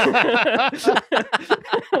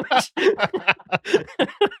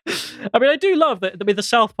 I mean, I do love the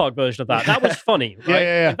South Park version of that. That was funny, right?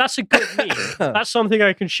 Yeah. That's a good meme. That's something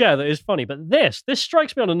I can share that is funny. But this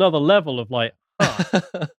strikes me on another level of like,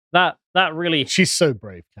 that really She's so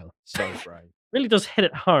brave, Callum. So brave. really does hit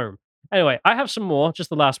it home. Anyway, I have some more, just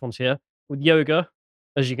the last ones here, with yoga.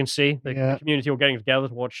 As you can see, the community all getting together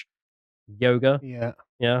to watch yoga. Yeah.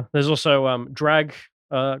 Yeah. There's also drag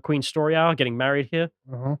Queen Story Hour getting married here.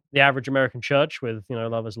 Uh-huh. The average American church with,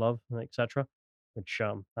 love is love, etc. Which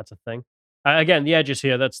that's a thing. Again, the edges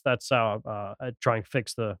here, that's our trying to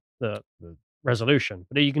fix the resolution.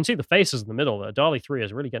 But you can see the faces in the middle. DALL-E 3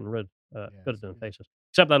 is really getting good at doing faces.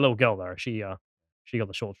 Except that little girl there. She got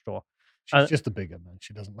the short straw. She's just a bigger man.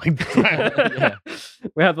 She doesn't like the Yeah.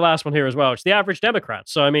 We have the last one here as well. It's the average Democrat.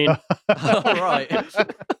 So, I mean, All right.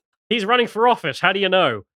 he's running for office. How do you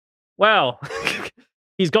know? Well,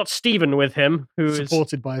 he's got Stephen with him, who is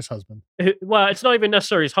supported by his husband. well, it's not even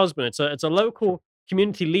necessarily his husband. It's a local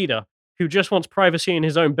community leader who just wants privacy in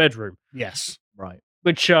his own bedroom. Yes. Right.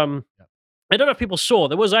 Which I don't know if people saw.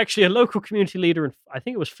 There was actually a local community leader in, I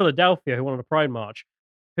think it was Philadelphia, who wanted a Pride March,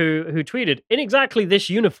 who tweeted in exactly this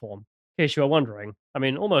uniform. In case you are wondering, I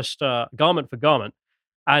mean, almost garment for garment,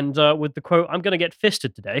 and with the quote, "I'm going to get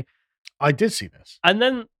fisted today." I did see this, and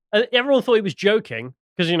then everyone thought he was joking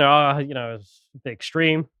because it's a bit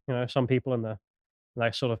extreme. Some people in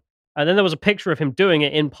that sort of, and then there was a picture of him doing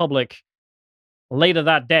it in public later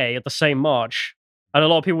that day at the same march, and a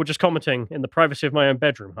lot of people were just commenting in the privacy of my own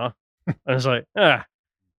bedroom, huh? And it's like, yeah,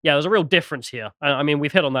 there's a real difference here. I mean,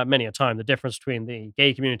 we've hit on that many a time, the difference between the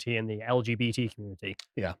gay community and the LGBT community.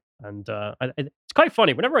 Yeah. And it's quite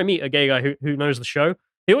funny. Whenever I meet a gay guy who knows the show,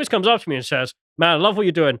 he always comes up to me and says, "Man, I love what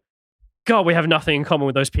you're doing. God, we have nothing in common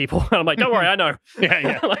with those people." And I'm like, "Don't worry, I know."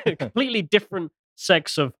 Yeah. Like a completely different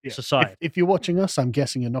sex of society. If you're watching us, I'm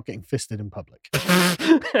guessing you're not getting fisted in public.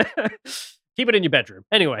 Keep it in your bedroom.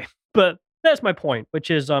 Anyway, but that's my point,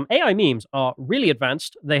 which is AI memes are really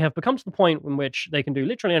advanced. They have become to the point in which they can do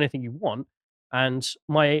literally anything you want. And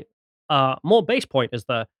my more base point is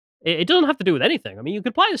that it doesn't have to do with anything. I mean, you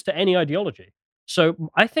could apply this to any ideology.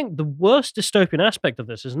 So I think the worst dystopian aspect of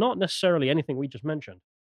this is not necessarily anything we just mentioned.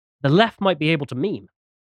 The left might be able to meme.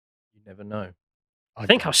 You never know.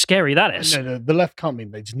 Think how scary that is. No, the left can't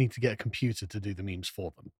meme. They just need to get a computer to do the memes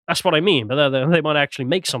for them. That's what I mean. But they might actually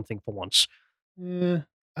make something for once.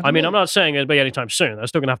 I mean, I'm not saying it'll be anytime soon. They're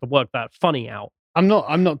still going to have to work that funny out. I'm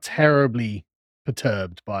not terribly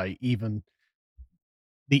perturbed by even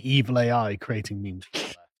the evil AI creating memes.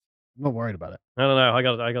 I'm not worried about it. I don't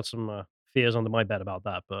know. I got some fears under my bed about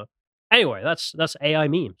that. But anyway, that's AI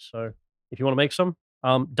memes. So if you want to make some,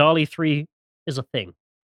 DALL-E 3 is a thing.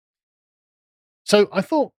 So I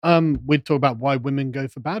thought we'd talk about why women go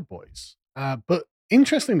for bad boys. But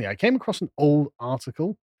interestingly, I came across an old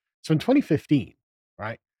article. So in 2015,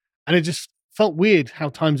 right? And it just felt weird how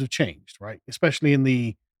times have changed, right? Especially in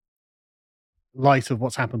the light of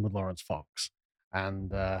what's happened with Laurence Fox.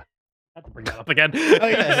 And I had to bring that up again.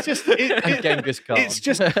 yeah, it's just And Genghis Khan. It's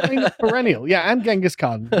just kind of perennial. Yeah, and Genghis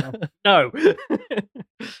Khan. No.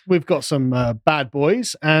 We've got some bad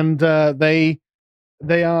boys, and they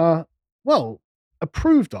are, well,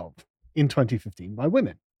 approved of in 2015 by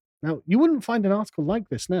women. Now, you wouldn't find an article like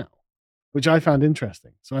this now, which I found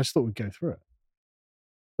interesting. So I just thought we'd go through it.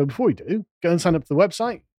 But before we do, go and sign up to the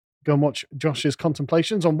website. Go and watch Josh's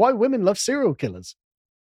contemplations on why women love serial killers.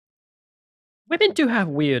 Women do have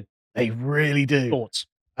weird They really do. thoughts.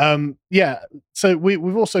 Yeah. So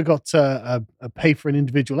we've also got a pay for an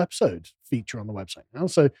individual episode feature on the website now.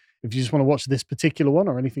 So if you just want to watch this particular one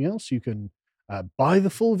or anything else, you can buy the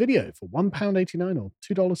full video for £1.89 or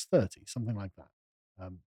 $2.30, something like that.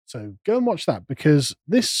 So go and watch that because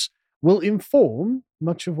this will inform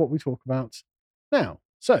much of what we talk about now.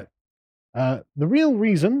 So the real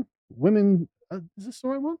reason women is this the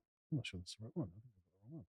right one? I'm not sure this is the right one.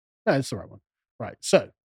 No, it's the right one. Right.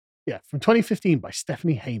 So yeah, from 2015 by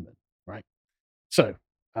Stephanie Heyman, right? So,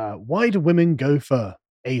 why do women go for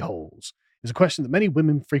a-holes? Is a question that many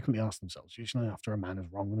women frequently ask themselves, usually after a man has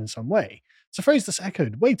wronged them in some way. It's a phrase that's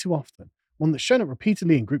echoed way too often, one that's shown up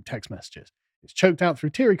repeatedly in group text messages. It's choked out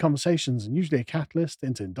through teary conversations and usually a catalyst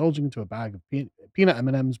into indulging into a bag of peanut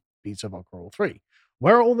M&Ms, pizza, vodka, or all three.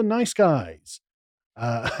 Where are all the nice guys?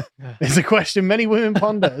 It's a question many women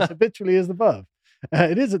ponder as habitually as the above.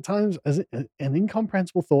 It is at times an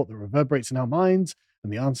incomprehensible thought that reverberates in our minds,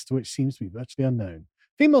 and the answer to which seems to be virtually unknown.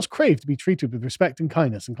 Females crave to be treated with respect and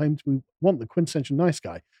kindness and claim to want the quintessential nice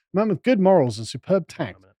guy, a man with good morals and superb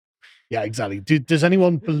tact. Yeah, exactly. Does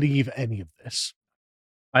anyone believe any of this?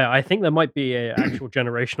 I think there might be an actual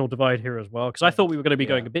generational divide here as well, because I thought we were going to be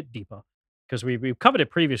going a bit deeper, because we've covered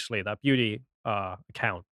it previously, that beauty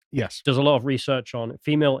account. Yes. Does a lot of research on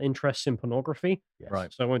female interests in pornography. Yes.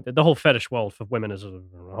 Right. So the whole fetish world for women is a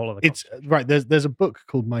whole other It's concept. right. There's a book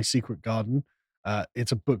called My Secret Garden.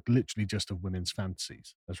 It's a book literally just of women's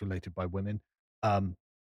fantasies as related by women.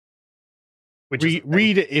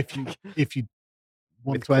 Read it if you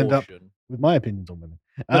want With to end up caution. with my opinions on women.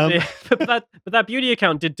 But that beauty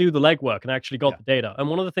account did do the legwork and actually got the data. And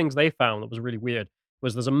one of the things they found that was really weird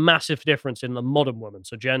was there's a massive difference in the modern women,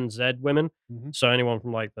 so Gen Z women, so anyone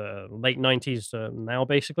from like the late 90s to now,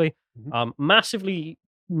 basically, massively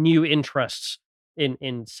new interests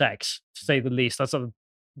in sex, to say the least. That's a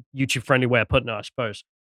YouTube-friendly way of putting it, I suppose.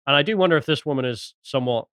 And I do wonder if this woman is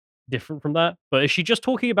somewhat different from that, but is she just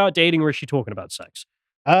talking about dating or is she talking about sex?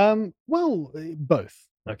 Well, both.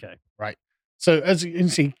 Okay. Right. So as you can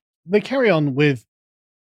see, they carry on with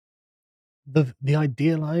the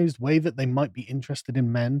idealized way that they might be interested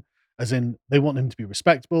in men, as in they want him to be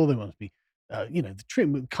respectable, they want to be, they treat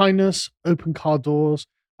him with kindness, open car doors.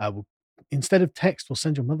 Instead of text, we'll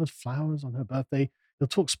send your mother flowers on her birthday. You'll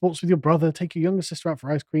talk sports with your brother, take your younger sister out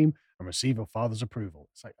for ice cream, and receive your father's approval.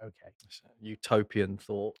 It's like, okay, It's a utopian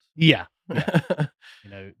thought. yeah.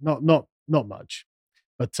 Not much.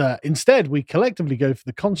 But instead, we collectively go for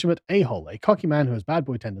the consummate a-hole, a cocky man who has bad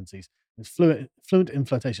boy tendencies, is fluent in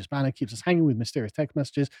flirtatious manner, keeps us hanging with mysterious text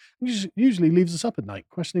messages, and usually leaves us up at night,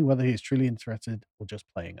 questioning whether he is truly interested or just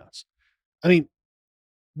playing us. I mean,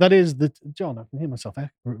 that is John, I can hear myself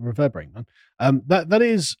reverberating, man. That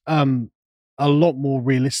is a lot more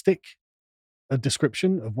realistic a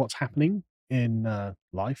description of what's happening in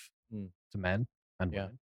life to men and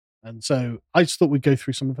women. And so I just thought we'd go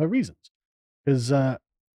through some of her reasons. Because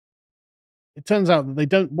it turns out that they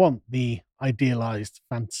don't want the idealized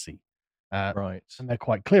fantasy. Right. And they're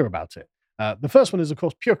quite clear about it. The first one is, of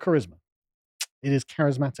course, pure charisma. It is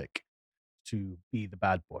charismatic to be the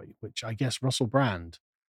bad boy, which I guess Russell Brand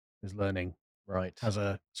is learning has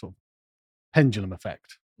a sort of pendulum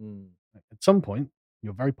effect. At some point,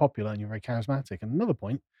 you're very popular and you're very charismatic. And another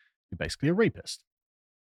point, you're basically a rapist.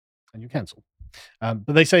 And you're cancelled. But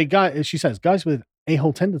they say, she says, guys with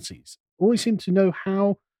a-hole tendencies always seem to know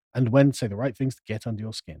how and when to say the right things to get under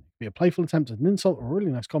your skin. Be a playful attempt at an insult or a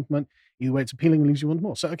really nice compliment. Either way, it's appealing and leaves you wanting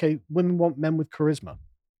more. So, okay, women want men with charisma.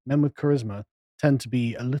 Men with charisma tend to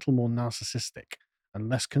be a little more narcissistic and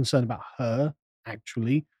less concerned about her,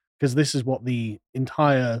 actually, because this is what the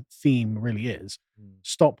entire theme really is.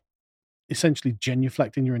 Stop essentially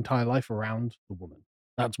genuflecting your entire life around the woman.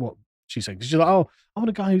 That's what she's saying. She's like, oh, I want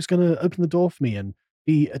a guy who's going to open the door for me and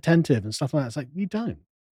be attentive and stuff like that. It's like, you don't,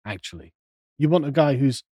 actually. You want a guy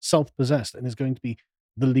who's self-possessed and is going to be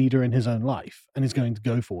the leader in his own life and is going to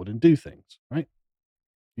go forward and do things, right?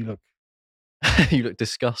 You look... You look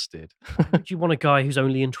disgusted. Would you want a guy whose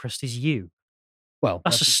only interest is you? Well,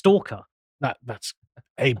 That's a stalker. That's...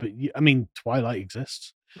 Hey, but I mean, Twilight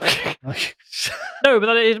exists. Like, No,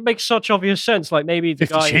 but it makes such obvious sense. Like maybe the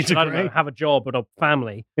 50 guy Shades should, of I don't know, Grey. have a job and a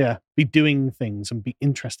family. yeah, be doing things and be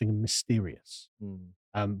interesting and mysterious.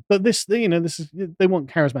 Mm. But this, this is, they want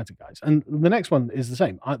charismatic guys. And the next one is the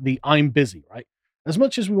same. The I'm busy, right? As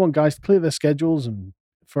much as we want guys to clear their schedules and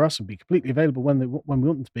for us and be completely available when we want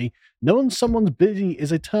them to be, knowing someone's busy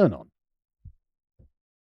is a turn on.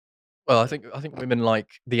 Well, I think women like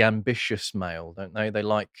the ambitious male, don't they? They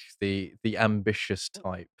like the ambitious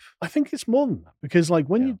type. I think it's more than that because, like,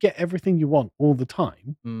 when you get everything you want all the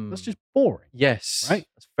time, that's just boring. Yes, right.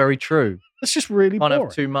 That's very true. That's just really Can't boring.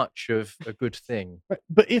 have too much of a good thing. Right.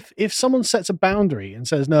 But if someone sets a boundary and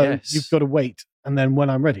says, "No, you've got to wait," and then when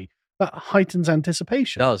I'm ready, that heightens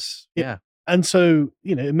anticipation. It does, yeah. And so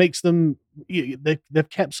it makes them they've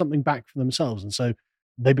kept something back for themselves, and so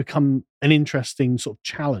they become an interesting sort of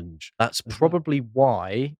challenge. That's probably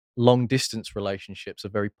why long distance relationships are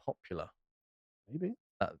very popular. Maybe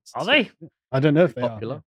are they? I don't know if they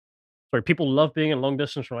popular. are. Sorry, people love being in long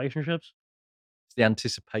distance relationships. It's the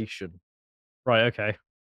anticipation. Right. Okay.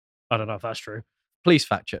 I don't know if that's true. Please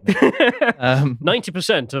fact check me.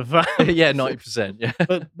 90% of yeah, 90%.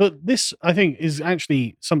 Yeah. But this, I think, is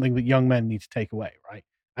actually something that young men need to take away, right?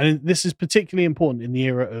 And this is particularly important in the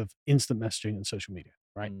era of instant messaging and social media,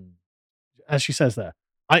 right? As she says there,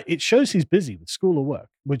 it shows he's busy with school or work,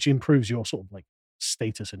 which improves your sort of like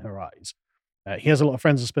status in her eyes. He has a lot of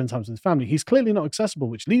friends and spends time with his family. He's clearly not accessible,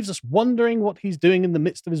 which leaves us wondering what he's doing in the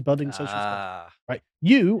midst of his budding social stuff. Right?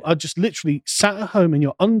 You are just literally sat at home in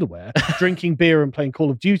your underwear, drinking beer and playing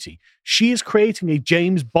Call of Duty. She is creating a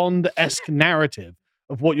James Bond-esque narrative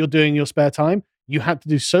of what you're doing in your spare time. You had to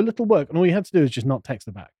do so little work, and all you had to do is just not text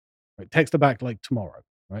her back. Right? Text her back like tomorrow.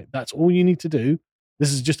 Right? That's all you need to do.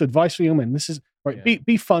 This is just advice for young men. This is right. Yeah.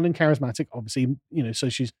 Be fun and charismatic, obviously. So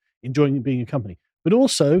she's enjoying being a company, but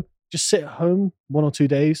also just sit at home 1 or 2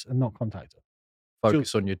 days and not contact her.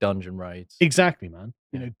 Focus on your dungeon raids. Exactly, man.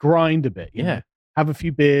 Grind a bit. You know, have a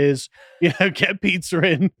few beers. Get pizza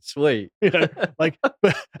in. Sweet.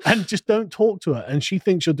 And just don't talk to her. And she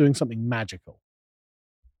thinks you're doing something magical.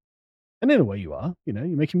 And in a way, you are. You're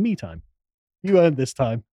making me time. You earned this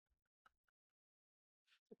time.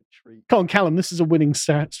 Carl and Callum, this is a winning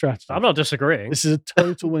strategy. I'm not disagreeing. This is a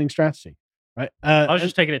total winning strategy, right? I was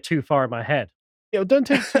just taking it too far in my head. Yeah, don't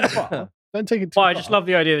take it too far. Don't take it too far. far. I just love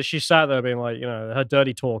the idea that she sat there being like, her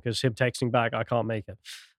dirty talk is him texting back, I can't make it.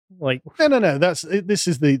 Like, no. This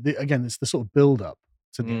is the again, it's the sort of build up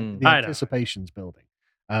to the anticipation's building.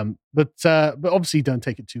 But obviously don't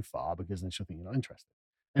take it too far because then she'll think you're not interested.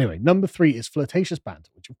 Anyway, number 3 is flirtatious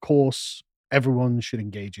banter, which of course everyone should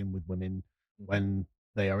engage in with women when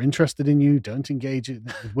they are interested in you. Don't engage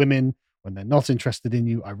with women when they're not interested in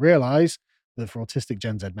you. I realize that for autistic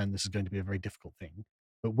Gen Z men, this is going to be a very difficult thing,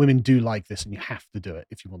 but women do like this, and you have to do it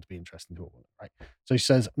if you want to be interested in a woman, right? So she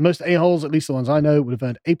says, most a-holes, at least the ones I know, would have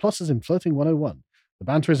earned A+ in Flirting 101. The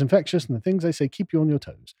banter is infectious, and the things they say keep you on your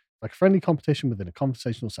toes, like a friendly competition within a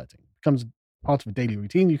conversational setting. It becomes part of a daily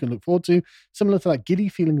routine you can look forward to, similar to that giddy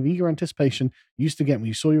feeling of eager anticipation you used to get when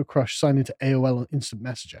you saw your crush sign into AOL Instant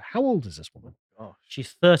Messenger. How old is this woman? Oh,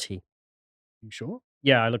 she's 30. You sure?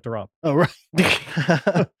 Yeah, I looked her up. Oh, right.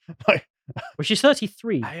 Well, she's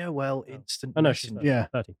 33. AOL Instant Oh, no, she's Messenger.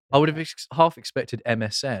 30. I would have half expected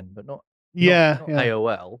MSN, but not not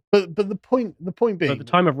AOL. But the point being, So at the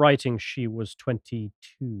time of writing, she was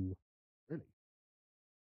 22. Really?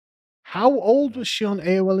 How old was she on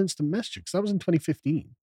AOL Instant Messenger? Because that was in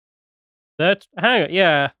 2015. Hang on,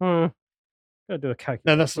 yeah. Gotta do a calculation.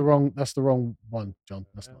 No, that's the wrong one, John.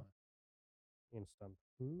 That's not. Instant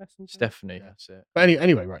Messenger. Stephanie, that's it. But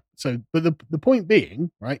anyway, right. So, but the point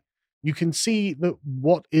being, right, you can see that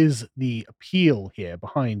what is the appeal here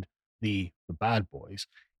behind the bad boys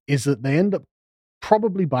is that they end up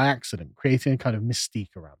probably by accident creating a kind of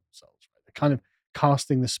mystique around themselves. Right? They're kind of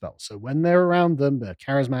casting the spell. So when they're around them, they're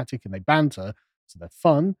charismatic and they banter, so they're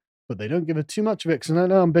fun, but they don't give her too much of it because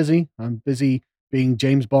no, I'm busy. I'm busy being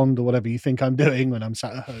James Bond or whatever you think I'm doing when I'm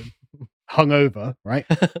sat at home, hungover, right?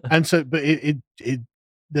 And so, but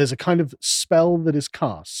there's a kind of spell that is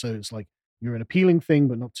cast. So it's like you're an appealing thing,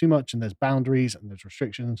 but not too much, and there's boundaries and there's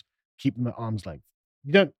restrictions. Keep them at arm's length.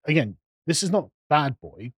 You don't. Again, this is not bad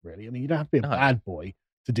boy, really. I mean, you don't have to be a bad boy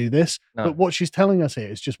to do this. No. But what she's telling us here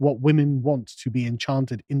is just what women want to be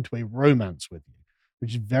enchanted into a romance with you,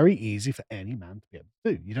 which is very easy for any man to be able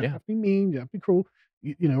to do. You don't have to be mean, you don't have to be cruel,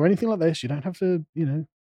 you know, or anything like this. You don't have to, you know,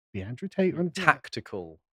 be Andrew Tate or anything.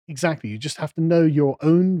 Tactical. Exactly. You just have to know your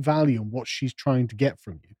own value and what she's trying to get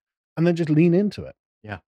from you, and then just lean into it.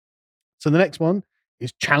 Yeah. So the next one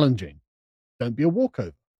is challenging. Don't be a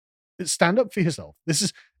walkover. Stand up for yourself.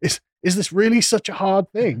 Is this really such a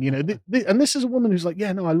hard thing? You know, and this is a woman who's like,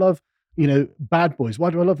 yeah, no, I love, you know, bad boys. Why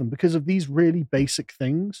do I love them? Because of these really basic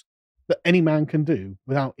things that any man can do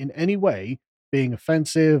without in any way being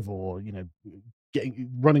offensive or, you know,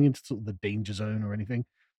 running into sort of the danger zone or anything.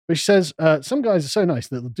 But she says, some guys are so nice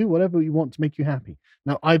that they'll do whatever you want to make you happy.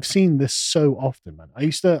 Now, I've seen this so often, man. I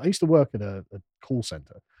used to work at a call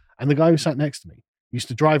center, and the guy who sat next to me used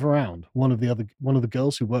to drive around one of the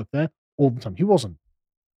girls who worked there all the time. He wasn't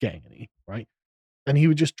getting any, right? And he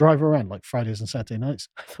would just drive around like Fridays and Saturday nights.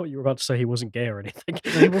 I thought you were about to say he wasn't gay or anything.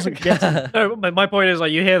 No, he wasn't getting. No, but my point is,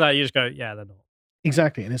 like, you hear that, you just go, yeah, they're not.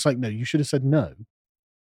 Exactly. And it's like, no, you should have said no.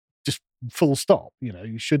 Just full stop. You know,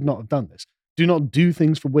 you should not have done this. Do not do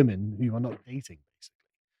things for women who you are not dating,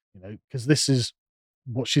 basically. You know, because this is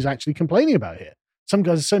what she's actually complaining about here. Some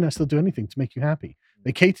guys are so nice they'll do anything to make you happy.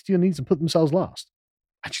 They cater to your needs and put themselves last.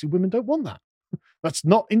 Actually, women don't want that. That's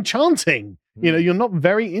not enchanting. You know, you're not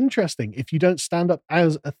very interesting if you don't stand up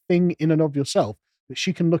as a thing in and of yourself that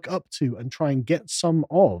she can look up to and try and get some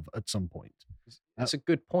of at some point. That's a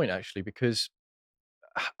good point, actually, because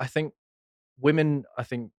I think women,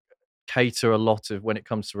 cater a lot of when it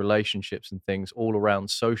comes to relationships and things all around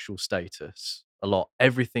social status a lot.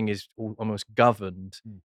 Everything is almost governed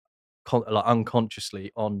like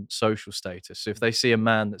unconsciously on social status. So if they see a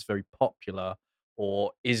man that's very popular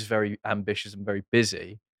or is very ambitious and very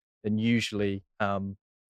busy, then usually,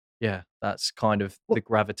 that's kind of the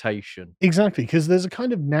gravitation. Exactly, because there's a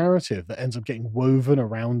kind of narrative that ends up getting woven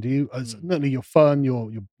around you. As not only you're fun,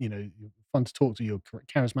 you're fun to talk to, you're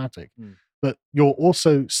charismatic, but you're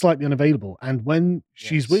also slightly unavailable. And when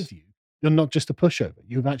she's with you, you're not just a pushover.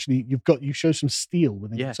 You show some steel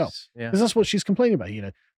within yourself. Because that's what she's complaining about. You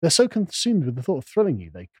know, they're so consumed with the thought of thrilling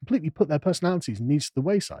you, they completely put their personalities and needs to the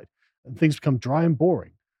wayside, and things become dry and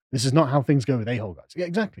boring. This is not how things go with a-hole guys. Yeah,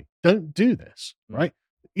 exactly. Don't do this, right?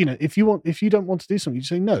 You know, if you don't want to do something, you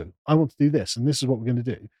say, no, I want to do this, and this is what we're going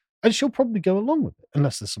to do. And she'll probably go along with it,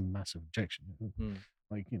 unless there's some massive objection.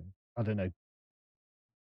 Like, you know, I don't know.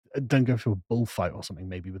 Don't go for a bullfight or something,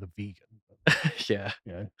 maybe with a vegan. But,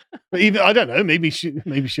 you know, but even, I don't know, maybe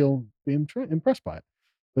she'll be impressed by it.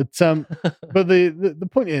 But but the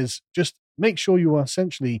point is, just make sure you are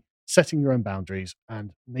essentially setting your own boundaries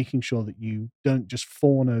and making sure that you don't just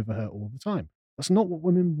fawn over her all the time. That's not what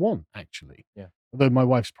women want, actually. Yeah. Although my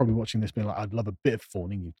wife's probably watching this being like, I'd love a bit of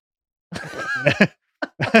fawning. I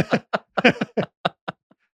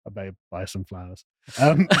better buy some flowers.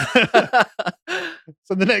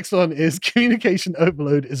 So the next one is communication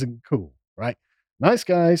overload isn't cool, right? Nice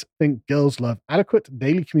guys think girls love adequate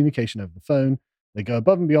daily communication over the phone. They go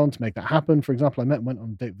above and beyond to make that happen. For example, I met and went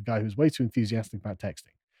on a date with a guy who was way too enthusiastic about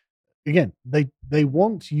texting. Again, they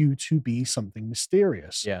want you to be something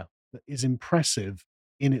mysterious that is impressive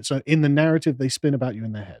in its own, in the narrative they spin about you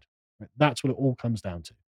in their head. Right? That's what it all comes down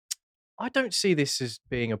to. I don't see this as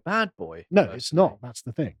being a bad boy. No, it's not. That's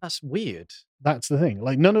the thing. That's weird. That's the thing.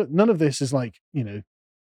 Like none of this is like, you know,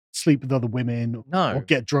 sleep with other women or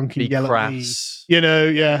get drunk and yell at me. You know,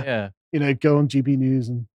 you know, go on GB News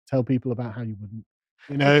and tell people about how you wouldn't.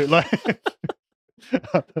 You know, like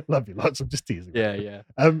I love you lots. I'm just teasing. Yeah.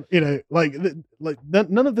 You know, like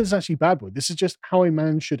none of this is actually bad boy. This is just how a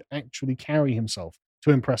man should actually carry himself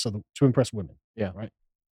to impress women. Yeah. Right.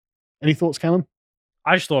 Any thoughts, Callum?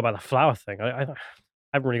 I just thought about the flower thing. I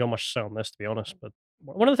haven't really got much to say on this, to be honest. But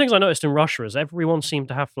one of the things I noticed in Russia is everyone seemed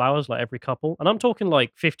to have flowers, like every couple. And I'm talking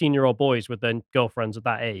like 15-year-old boys with their girlfriends at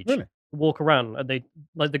that age. Really? Walk around and they,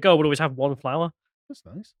 like, the girl would always have one flower. That's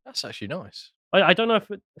nice. That's actually nice. I don't know if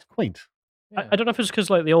it's quaint. Yeah. I don't know if it's because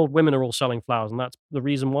like the old women are all selling flowers and that's the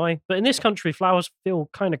reason why. But in this country, flowers feel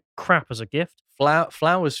kind of crap as a gift.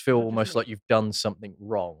 Flowers feel almost like you've done something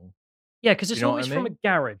wrong. Yeah, because it's You know always what I from a mean?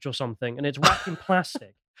 garage or something, and it's wrapped in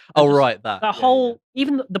plastic. Oh, just- right, that. That Yeah, whole,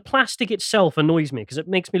 even the plastic itself annoys me because it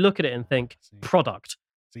makes me look at it and think See. product.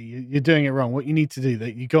 So you're doing it wrong. What you need to do,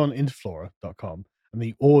 that you go on interflora.com and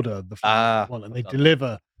you order the flowers you want, and they I've done that.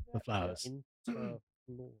 deliver the flowers.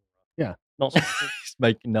 Yeah. Not sponsored. He's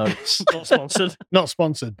making notes. Not sponsored. Not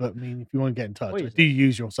sponsored, but I mean, if you want to get in touch, What I is do it?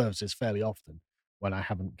 use your services fairly often when I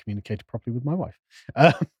haven't communicated properly with my wife.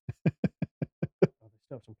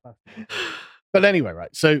 But anyway,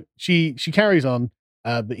 right. So she carries on.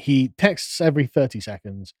 That he texts every 30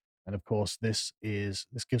 seconds, and of course, this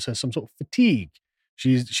gives her some sort of fatigue.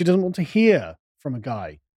 She doesn't want to hear from a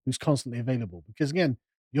guy who's constantly available, because again,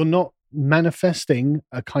 you're not manifesting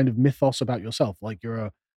a kind of mythos about yourself, like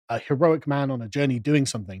you're a heroic man on a journey doing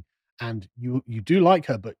something, and you do like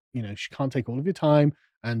her, but you know she can't take all of your time,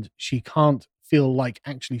 and she can't feel like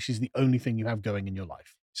actually she's the only thing you have going in your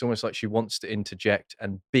life. It's almost like she wants to interject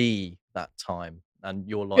and be that time, and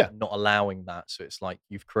you're like not allowing that. So it's like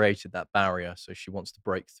you've created that barrier, so she wants to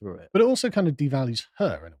break through it. But it also kind of devalues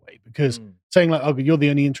her in a way, because saying like, "Oh, you're the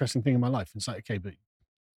only interesting thing in my life," it's like, okay, but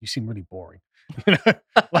you seem really boring. You know,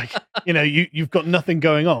 like you've got nothing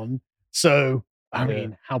going on. So I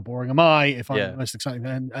mean, how boring am I if I'm the most exciting?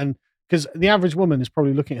 And because the average woman is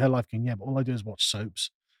probably looking at her life going, "Yeah, but all I do is watch soaps."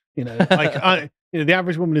 You know, like the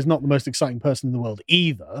average woman is not the most exciting person in the world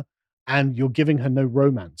either, and you're giving her no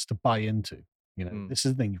romance to buy into. You know, this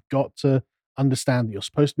is the thing. You've got to understand that you're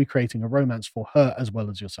supposed to be creating a romance for her as well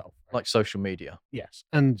as yourself. Right? Like social media. Yes.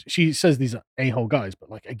 And she says these are a-hole guys, but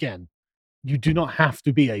like, again, you do not have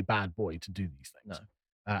to be a bad boy to do these things.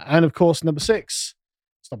 No. And of course, number 6,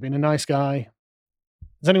 stop being a nice guy.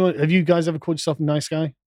 Have you guys ever called yourself a nice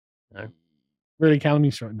guy? No. Really, Callum?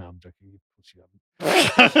 You sure? No, I'm joking. Of course you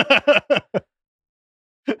haven't.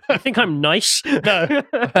 I think I'm nice. No,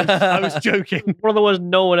 I was joking. One of the words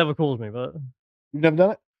no one ever calls me, but You've never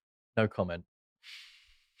done it? No comment.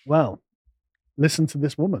 Well, listen to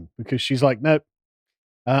this woman, because she's like, nope.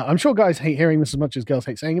 I'm sure guys hate hearing this as much as girls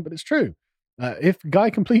hate saying it, but it's true. If a guy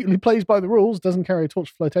completely plays by the rules, doesn't carry a torch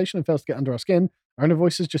for flirtation, and fails to get under our skin, our inner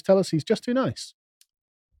voices just tell us he's just too nice.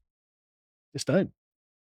 Just don't.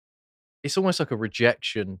 It's almost like a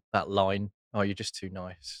rejection, that line. Oh, you're just too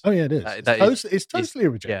nice. Oh yeah, it is. It's totally a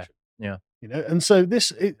rejection. Yeah. You know, and so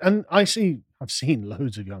and I've seen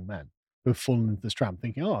loads of young men who have fallen into this trap,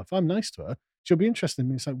 thinking, "Oh, if I'm nice to her, she'll be interested in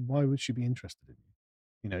me." It's like, why would she be interested in you?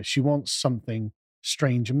 You know, she wants something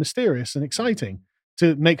strange and mysterious and exciting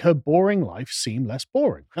to make her boring life seem less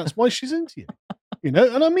boring. That's why she's into you. You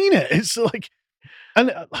know, and I mean it. It's like,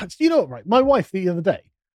 and you know what, right? My wife the other day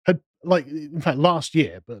had, like, in fact, last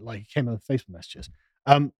year, but like came on Facebook messages,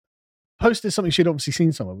 posted something she'd obviously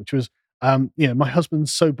seen somewhere, which was, my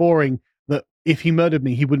husband's so boring that if he murdered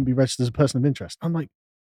me, he wouldn't be registered as a person of interest. I'm like,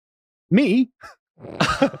 me? Do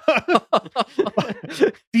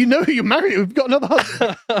you know who you're married? We've got another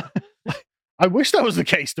husband. I wish that was the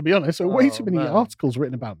case, to be honest. There are way too many articles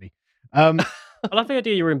written about me. I love the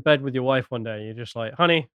idea you're in bed with your wife one day and you're just like,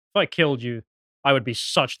 honey, if I killed you, I would be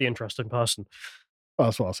such the interesting person. Well,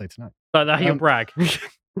 that's what I'll say tonight. Like that, you brag.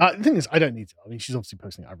 The thing is, I don't need to. I mean, she's obviously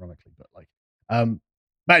posting it ironically, but like,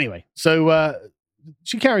 but anyway, so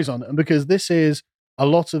she carries on, and because this is a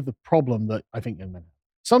lot of the problem that I think young men have.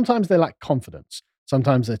 Sometimes they lack confidence.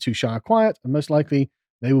 Sometimes they're too shy or quiet, and most likely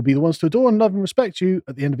they will be the ones to adore and love and respect you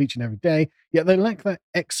at the end of each and every day. Yet they lack that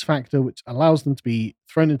X factor, which allows them to be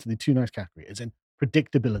thrown into the too nice category, as in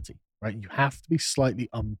predictability. Right? You have to be slightly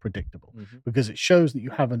unpredictable because it shows that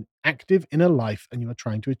you have an active inner life and you are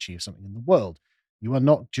trying to achieve something in the world. You are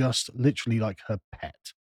not just literally like her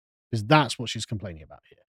pet, because that's what she's complaining about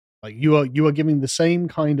here. Like you are giving the same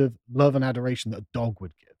kind of love and adoration that a dog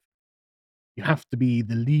would give. You have to be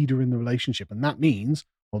the leader in the relationship, and that means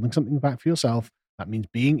holding something back for yourself. That means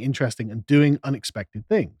being interesting and doing unexpected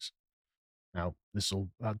things. Now, this is all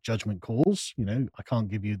about judgment calls. You know, I can't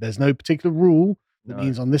give you. There's no particular rule that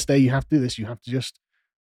means on this day you have to do this. You have to just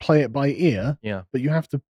play it by ear. Yeah. But you have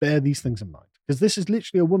to bear these things in mind, because this is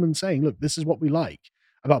literally a woman saying, "Look, this is what we like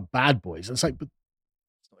about bad boys." And it's like, but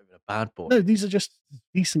it's not even a bad boy. no, these are just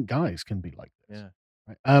decent guys can be like this. Yeah.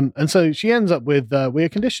 Right? And so she ends up with, we are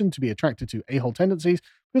conditioned to be attracted to a-hole tendencies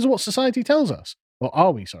because of what society tells us. Well,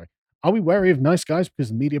 are we? Sorry. Are we wary of nice guys because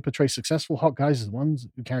the media portrays successful hot guys as the ones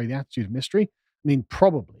who carry the attitude of mystery? I mean,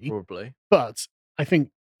 probably. Probably. But I think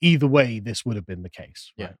either way, this would have been the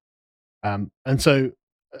case. Right? Yeah. And so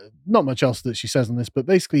not much else that she says on this, but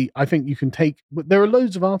basically, I think you can take, there are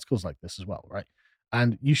loads of articles like this as well, right?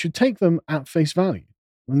 And you should take them at face value.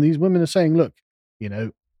 When these women are saying, look, you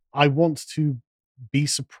know, I want to be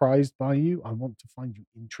surprised by you. I want to find you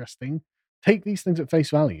interesting. take these things at face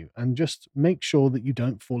value and just make sure that you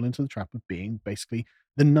don't fall into the trap of being basically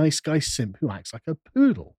the nice guy simp who acts like a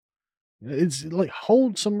poodle. It's like,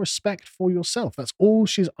 hold some respect for yourself. That's all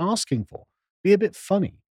she's asking for. Be a bit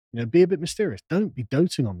funny, be a bit mysterious. Don't be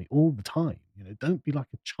doting on me all the time. Don't be like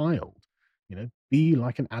a child. Be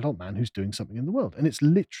like an adult man who's doing something in the world. And it's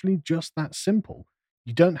literally just that simple.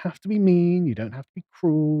 You don't have to be mean. You don't have to be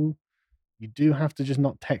cruel. You do have to just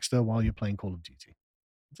not text her while you're playing Call of Duty.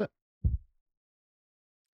 That's it.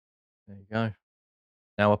 There you go.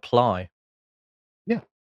 Now apply. Yeah.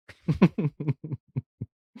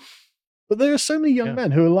 But there are so many young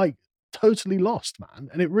men who are like totally lost, man.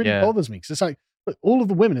 And it really bothers me because it's like, look, all of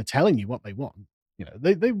the women are telling you what they want.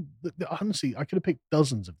 They honestly, I could have picked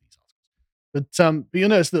dozens of these articles. But you'll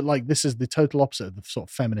notice that like this is the total opposite of the sort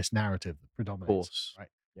of feminist narrative that predominates. Right.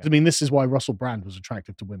 Yeah. I mean, this is why Russell Brand was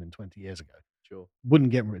attractive to women 20 years ago. Sure.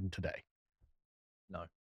 Wouldn't get written today. No.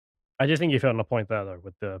 I just think you hit on a point there, though,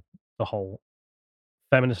 with the whole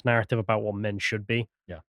feminist narrative about what men should be.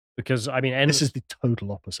 Yeah. Because, I mean... this is the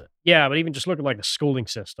total opposite. Yeah, but even just look at like the schooling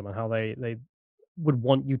system and how they would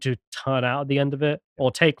want you to turn out at the end of it.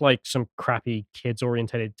 Or take like some crappy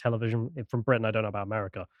kids-orientated television from Britain, I don't know about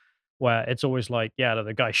America, where it's always like,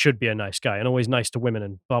 the guy should be a nice guy and always nice to women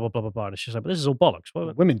and blah, blah, blah, blah, blah. And it's just like, but this is all bollocks.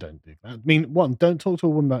 Well, women don't do that. I mean, one, don't talk to a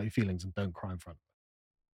woman about your feelings and don't cry in front of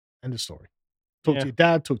her. End of story. Talk to your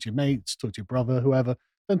dad, talk to your mates, talk to your brother, whoever.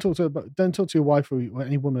 Don't talk to your wife or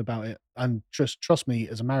any woman about it. And trust me,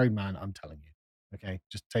 as a married man, I'm telling you. Okay,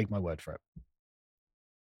 just take my word for it.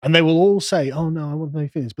 And they will all say, "Oh no, I want no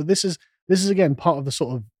feelings." But this is again part of the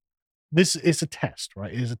sort of this is a test,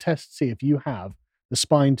 right? It is a test to see if you have the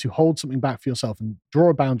spine to hold something back for yourself and draw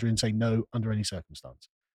a boundary and say no under any circumstance.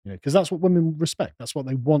 Because that's what women respect. That's what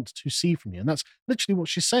they want to see from you, and that's literally what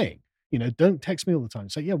she's saying. Don't text me all the time.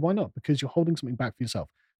 Say, yeah, why not? Because you're holding something back for yourself.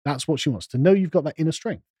 That's what she wants, to know you've got that inner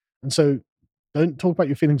strength. And so don't talk about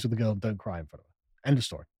your feelings with the girl and don't cry in front of her. End of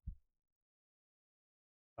story.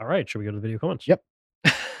 All right. Should we go to the video comments? Yep.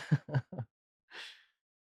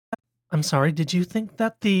 I'm sorry, did you think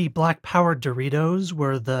that the black power Doritos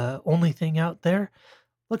were the only thing out there?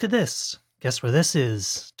 Look at this. Guess where this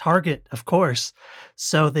is? Target, of course.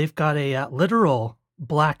 So they've got a literal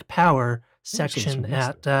black power section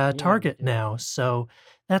at Target now. So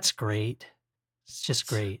that's great. It's just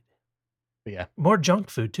great. But yeah. More junk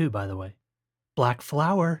food too, by the way. Black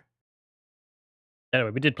flour. Anyway,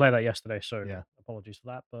 we did play that yesterday, so yeah. Apologies for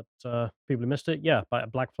that. But people who missed it,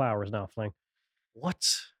 but black flour is now a thing. What?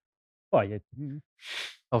 Well, you...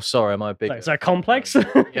 Oh, sorry, am I big? Is that complex?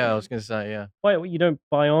 Yeah, I was going to say, yeah. Wait, you don't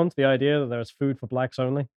buy on to the idea that there's food for blacks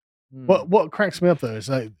only? What cracks me up though is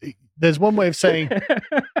like, there's one way of saying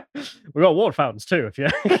we got water fountains too, if you.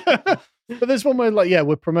 But there's one way, like,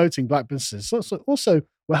 we're promoting black businesses. Also,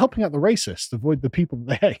 we're helping out the racists avoid the people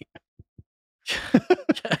that they hate.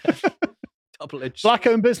 Double-edged.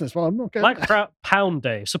 Black-owned business. Well, I'm not going. Black Pound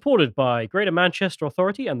Day, supported by Greater Manchester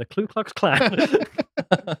Authority and the Ku Klux Klan. Go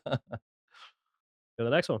to the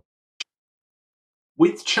next one.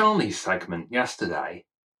 With Charlie's segment yesterday,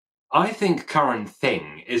 I think current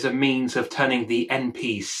thing is a means of turning the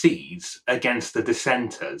NPCs against the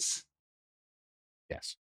dissenters.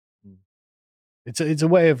 Yes. It's a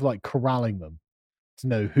way of like corralling them to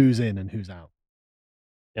know who's in and who's out.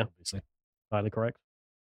 Yeah, obviously. Highly correct.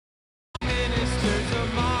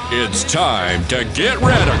 It's time to get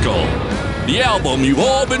radical. The album you've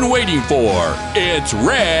all been waiting for. It's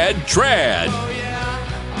Rad Trad.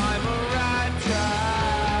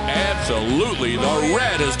 Absolutely the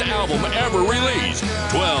raddest album ever released.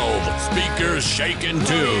 12 speakers shaking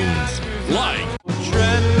tunes. Like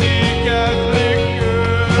Trendy Catholic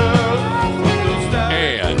Girls.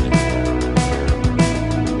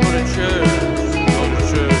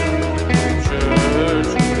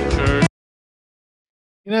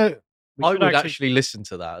 And I would actually listen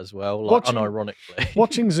to that as well, like unironically.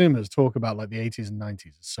 Watching Zoomers talk about like the 80s and 90s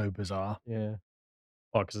is so bizarre. Yeah.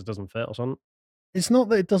 Well, because it doesn't fit or something. It's not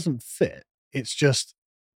that it doesn't fit. It's just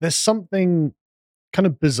there's something kind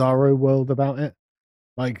of bizarro world about it.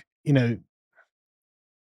 Like, I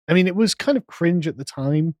mean, it was kind of cringe at the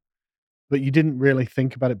time, but you didn't really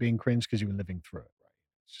think about it being cringe because you were living through it. Right?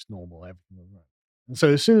 It's just normal. Everything was right. And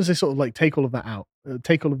so as soon as they sort of like take all of that out,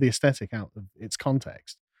 take all of the aesthetic out of its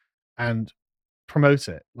context and promote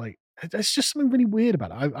it, like there's just something really weird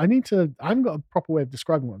about it. I haven't got a proper way of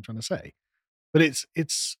describing what I'm trying to say, but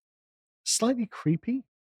it's slightly creepy.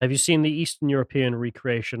 Have you seen the Eastern European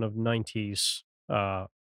recreation of 90s, or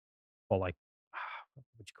like, what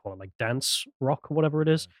would you call it, like dance rock or whatever it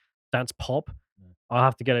is? Dance pop? I'll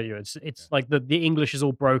have to get at you. It's like the English is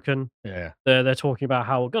all broken. Yeah. They're talking about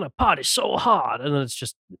how we're gonna party so hard, and then it's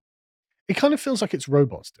just It kind of feels like it's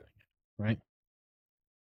robots doing it, right?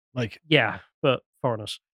 Like, yeah, but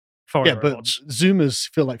foreigners, yeah, foreign but robots. Zoomers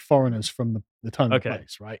feel like foreigners from the time and Okay.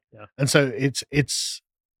 place, right? Yeah. And so it's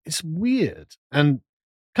weird and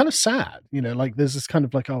kind of sad, like there's this kind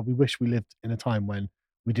of like, oh, we wish we lived in a time when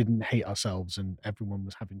we didn't hate ourselves and everyone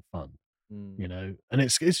was having fun, and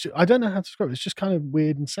it's I don't know how to describe it. It's just kind of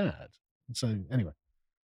weird and sad. And so anyway,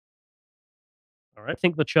 All right. I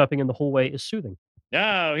think the chirping in the hallway is soothing.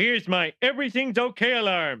 Now, here's my everything's okay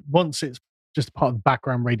alarm. once it's just part of the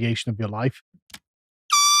background radiation of your life,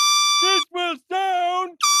 This will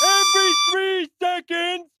sound every 3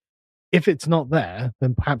 seconds if it's not there,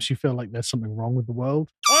 then perhaps you feel like there's something wrong with the world,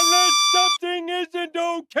 unless something isn't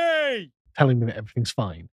okay. telling me that everything's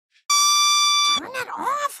fine. Turn it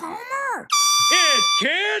off, Homer. It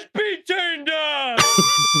can't be turned off.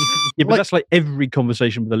 Yeah, but that's like every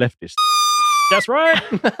conversation with a leftist. That's right.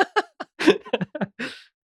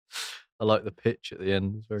 I like the pitch at the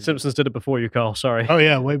end. It's very good. Simpsons did it before you, Carl. Sorry. Oh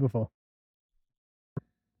yeah, way before.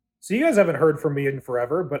 So you guys haven't heard from me in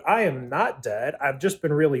forever, but I am not dead. I've just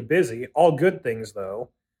been really busy. All good things, though.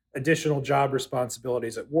 Additional job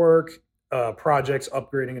responsibilities at work, projects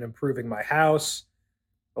upgrading and improving my house,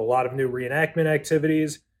 a lot of new reenactment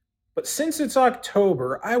activities. But since it's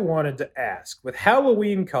October, I wanted to ask, with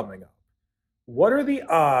Halloween coming up, what are the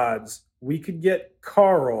odds we could get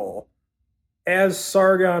Carl as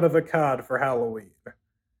Sargon of Akkad for Halloween?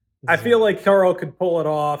 I feel like Carl could pull it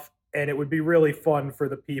off, and it would be really fun for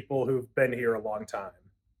the people who've been here a long time.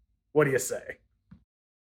 What do you say?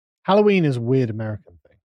 Halloween is a weird American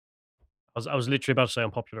thing. I was literally about to say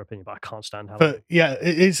unpopular opinion, but I can't stand Halloween. But yeah,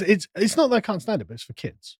 it's not that I can't stand it, but it's for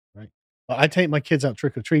kids, right? Like, I take my kids out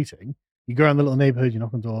trick or treating. You go around the little neighborhood, you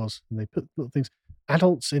knock on doors, and they put little things.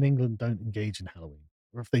 Adults in England don't engage in Halloween,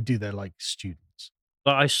 or if they do, they're like students.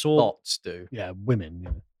 But I saw Lots do. Yeah,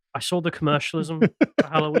 women. I saw the commercialism for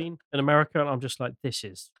Halloween in America, and I'm just like, this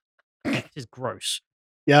is gross.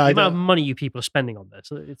 Yeah, The amount of money you people are spending on this.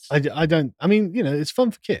 It's I don't. I mean, it's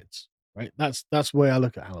fun for kids, right? That's the way I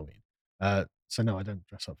look at Halloween. So no, I don't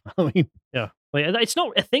dress up for Halloween. yeah, like, it's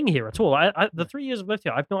not a thing here at all. The 3 years I've lived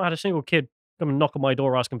here, I've not had a single kid come and knock on my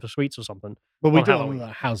door asking for sweets or something. But we on do Halloween. on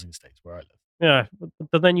the housing estates where I live. Yeah,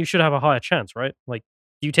 but then you should have a higher chance, right? Like,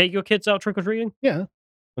 do you take your kids out trick or treating? Yeah.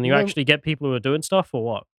 And you Well- actually get people who are doing stuff, or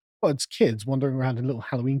what? Well, it's kids wandering around in little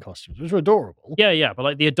Halloween costumes, which are adorable. Yeah, but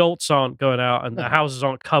like the adults aren't going out, and No. the houses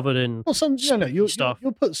aren't covered in. Well, you'll stuff.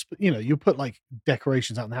 you'll put like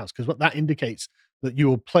decorations out in the house because what that indicates that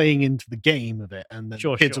you're playing into the game of it, and then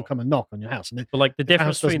Sure, kids sure. will come and knock on your house. And But like the if the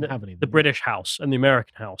difference house doesn't between have any, the British house and the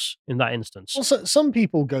American house in that instance. well, some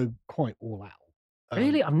people go quite all out.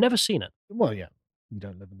 Really, I've never seen it. Well, yeah, you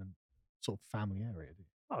don't live in a sort of family area, do you?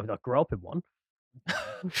 Oh, I grew up in one.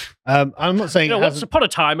 I'm not saying You know, it once hasn't, upon a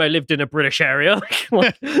time, I lived in a British area.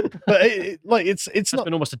 but it's It's not.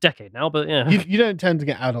 been almost a decade now, but yeah. You don't tend to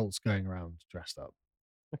get adults going around dressed up.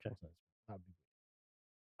 Okay. That'd be-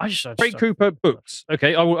 I just Craig Cooper books.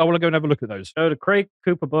 Okay, I want to go and have a look at those. Go to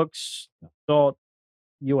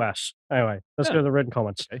craigcooperbooks.us. Anyway, let's go to the written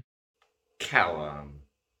comments. Okay. Callum,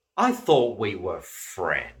 I thought we were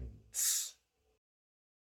friends.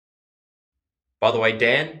 By the way,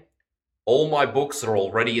 Dan, all my books are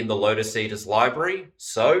already in the Lotus Eaters library,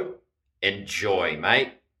 so enjoy,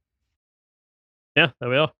 mate. Yeah, there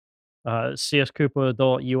we are.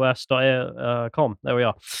 cscooper.us.com. There we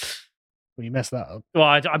are. Well, you messed that up. Well,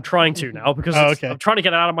 I'm trying to now because Oh, okay. I'm trying to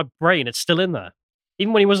get it out of my brain. It's still in there.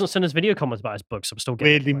 Even when he wasn't sending us video comments about his books, I'm still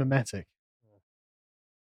getting Weirdly it. memetic.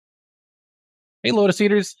 Hey, Lotus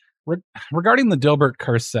Eaters. Regarding the Dilbert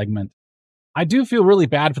curse segment, I do feel really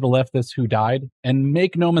bad for the leftists who died. And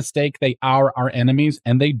make no mistake, they are our enemies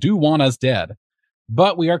and they do want us dead.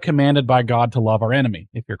 But we are commanded by God to love our enemy,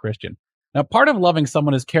 if you're Christian. Now, part of loving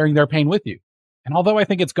someone is carrying their pain with you. And although I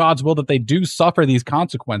think it's God's will that they do suffer these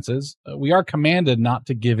consequences, we are commanded not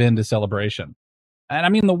to give in to celebration. And I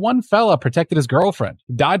mean, the one fella protected his girlfriend.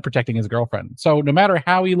 He died protecting his girlfriend. So no matter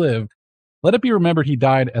how he lived, let it be remembered he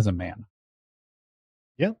died as a man.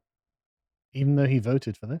 Yeah. Even though he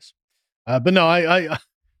voted for this. But no,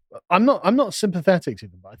 I'm not sympathetic to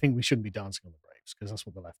them, but I think we shouldn't be dancing on the Braves because that's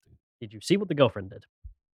what the left do. Did you see what the girlfriend did?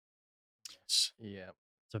 Yes. Yeah.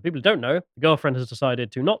 So if people don't know, the girlfriend has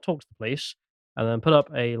decided to not talk to the police and then put up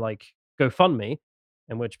a GoFundMe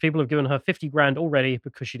in which people have given her 50 grand already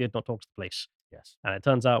because she did not talk to the police. Yes. And it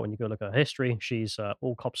turns out when you go look at her history, she's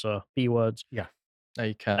all cops are B words. Yeah. No,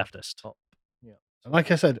 you can't. Leftist. Top. Yeah. And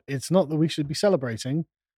like I said, it's not that we should be celebrating,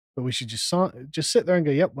 but we should just sit there and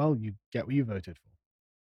go, yep, well, you get what you voted for.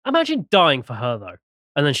 Imagine dying for her though,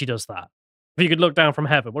 and then she does that. If you could look down from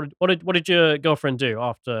heaven, what did your girlfriend do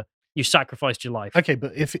after you sacrificed your life? Okay,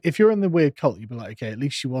 but if you're in the weird cult, you'd be like, okay, at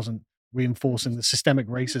least she wasn't reinforcing the systemic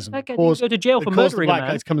racism that Okay, you caused, go to jail that for caused the murdering a black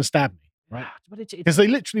man. guys to come and stab me, right? But it's Because they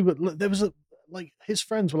literally were. There was like his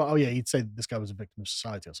friends were like, oh yeah, he'd say that this guy was a victim of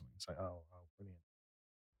society or something. It's like, oh, brilliant.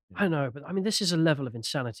 I know, but I mean, this is a level of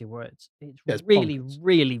insanity where it's Yeah, it's really, bonkers.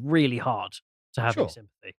 really, really hard to have any Sure.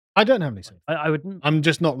 sympathy. I don't have any sympathy. I would. I'm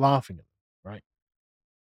just not laughing at them, right?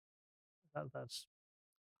 That's.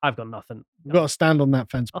 I've got nothing. We've got to stand on that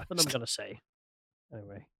fence. Nothing I'm gonna say.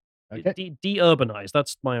 Anyway, Okay. de-urbanize.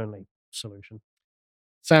 That's my only solution.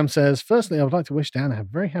 Sam says, firstly, I would like to wish Dan a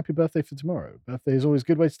very happy birthday for tomorrow. Birthday is always a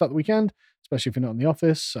good way to start the weekend, especially if you're not in the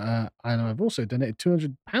office. And I've also donated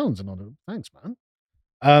 £200 in honor of, thanks,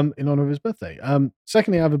 man, in honor of his birthday.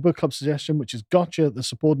 Secondly, I have a book club suggestion, which is Gotcha, The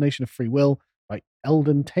Subordination of Free Will by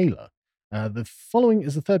Eldon Taylor. The following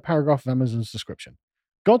is the third paragraph of Amazon's description.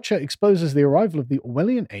 Gotcha exposes the arrival of the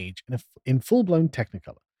Orwellian age in full-blown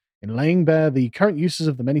technicolor. In laying bare the current uses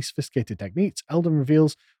of the many sophisticated techniques, Eldon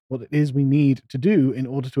reveals what it is we need to do in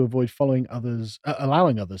order to avoid allowing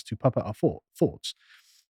others to puppet our thoughts.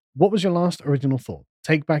 What was your last original thought?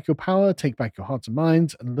 Take back your power, take back your hearts and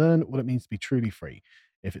minds, and learn what it means to be truly free.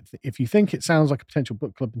 If you think it sounds like a potential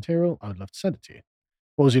book club material, I would love to send it to you.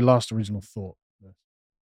 What was your last original thought?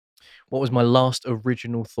 What was my last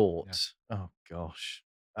original thought? Yeah. Oh gosh.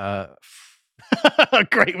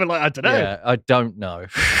 Great. We're like, I don't know. Yeah, I don't know.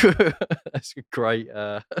 That's a great.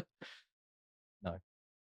 No.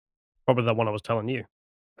 Probably the one I was telling you.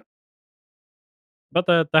 But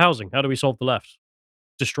the housing. How do we solve the left?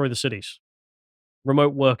 Destroy the cities.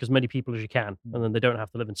 Remote work as many people as you can, and then they don't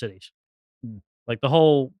have to live in cities. Like the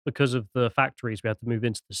whole, because of the factories, we had to move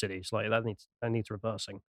into the cities. Like that needs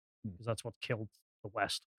reversing, because that's what killed the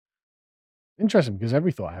West. Interesting, because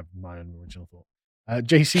every thought I have my own original thought.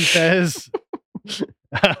 JC says,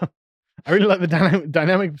 I really like the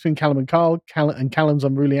dynamic between Callum and Carl, and Callum's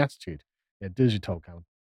unruly attitude. Yeah, do as you're told, Callum.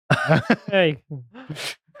 Hey.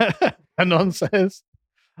 Anon says,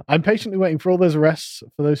 I'm patiently waiting for all those arrests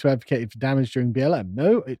for those who advocated for damage during BLM.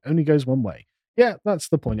 No, it only goes one way. Yeah, that's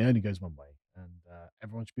the point. It only goes one way. And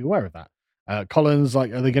everyone should be aware of that. Colin's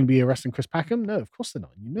like, are they going to be arresting Chris Packham? No, of course they're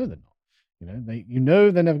not. You know they're not. You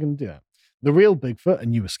know they're never going to do that. The real Bigfoot,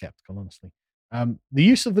 and you were skeptical, honestly. The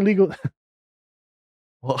use of the legal...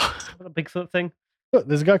 What a Bigfoot thing? Look,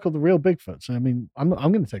 there's a guy called the real Bigfoot. So, I mean, I'm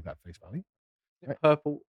going to take that face value. Right.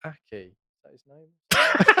 Purple Aki. Is that his name?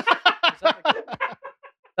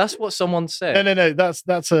 That's what someone said. No. That's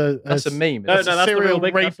a meme. That's that's a serial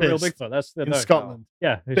the real rapist. That's the real Bigfoot. That's in Scotland.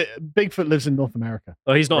 Yeah. Bigfoot lives in North America.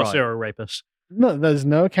 Oh, he's not a serial rapist. No, there's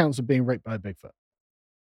no accounts of being raped by a Bigfoot.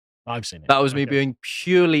 I've seen it. That was me being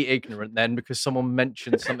purely ignorant then, because someone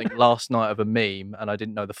mentioned something last night of a meme and I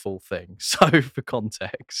didn't know the full thing. So for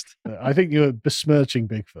context, I think you're besmirching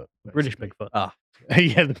Bigfoot. Basically. British Bigfoot.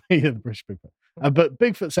 yeah, the British Bigfoot. But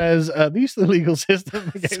Bigfoot says the use of the legal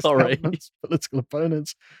system against government's political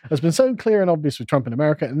opponents has been so clear and obvious with Trump in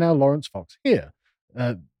America, and now Laurence Fox here.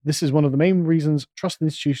 This is one of the main reasons trust in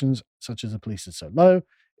institutions such as the police is so low.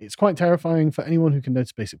 It's quite terrifying for anyone who can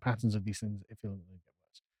notice basic patterns of these things if you're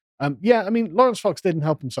yeah, I mean, Laurence Fox didn't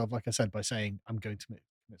help himself, like I said, by saying, I'm going to commit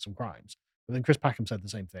some crimes. But then Chris Packham said the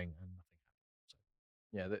same thing. And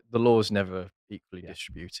yeah, the law's never equally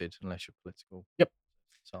distributed unless you're political. Yep.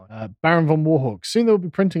 Sorry. Baron von Warhawk. Soon they will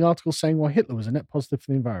be printing articles saying why Hitler was a net positive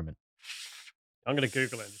for the environment. I'm going to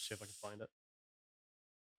Google it and just see if I can find it.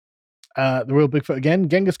 The real Bigfoot again.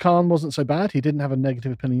 Genghis Khan wasn't so bad. He didn't have a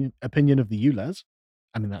negative opinion of the ULEZ.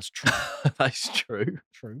 I mean, that's true. That's true.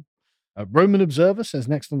 True. Roman Observer says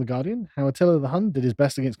next on The Guardian, how Attila the Hun did his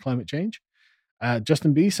best against climate change.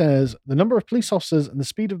 Justin B says, the number of police officers and the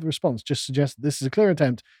speed of the response just suggests that this is a clear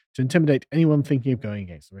attempt to intimidate anyone thinking of going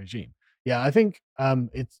against the regime. Yeah, I think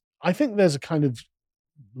I think there's a kind of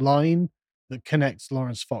line that connects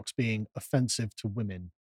Laurence Fox being offensive to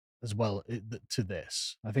women as well to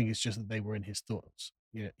this. I think it's just that they were in his thoughts.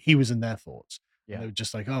 You know, he was in their thoughts. Yeah. And they were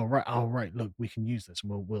just like, oh right, look, we can use this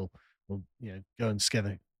and we'll go and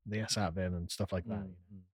scare the ass out of him and stuff like that.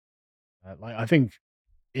 Like I think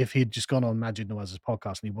if he'd just gone on Majid Nawaz's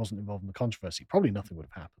podcast and he wasn't involved in the controversy, probably nothing would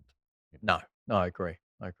have happened. No, I agree.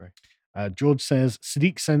 George says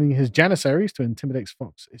Sadiq sending his Janissaries to intimidate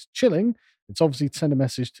Fox is chilling. It's obviously to send a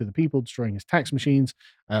message to the people destroying his tax machines,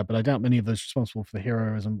 but I doubt many of those responsible for the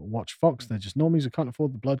heroism watch Fox. They're just normies who can't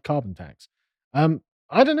afford the blood carbon tax.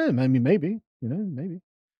 I don't know. Maybe.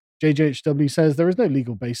 JJHW says there is no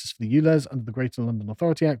legal basis for the ULEZ under the Greater London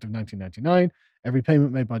Authority Act of 1999. Every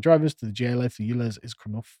payment made by drivers to the GLA for ULEZ is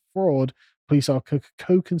criminal fraud. Police are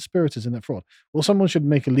co-conspirators in that fraud. Well, someone should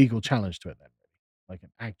make a legal challenge to it then, like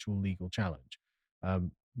an actual legal challenge,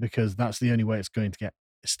 because that's the only way it's going to get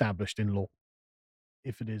established in law.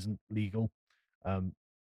 If it isn't legal,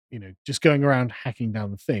 just going around hacking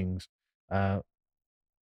down the things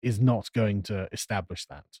is not going to establish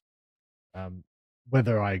that.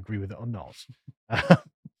 Whether I agree with it or not.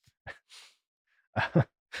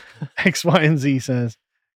 X, Y, and Z says,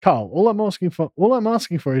 Carl, all I'm asking for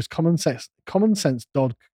is common sense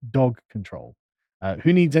dog control.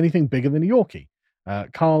 Who needs anything bigger than a Yorkie?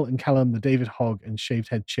 Carl and Callum, the David Hogg and shaved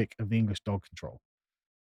head chick of the English dog control.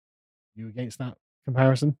 You against that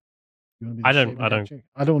comparison? You want to be I don't. Chick?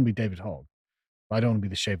 I don't want to be David Hogg, but I don't want to be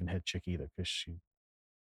the shaven head chick either because she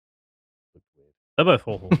looked weird. They're both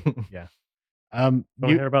awful. Yeah. You want to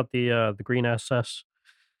hear about the Green SS?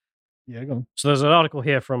 Yeah, go on. So there's an article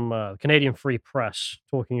here from Canadian Free Press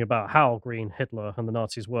talking about how green Hitler and the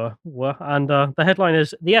Nazis were, and the headline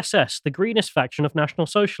is "The SS, the greenest faction of National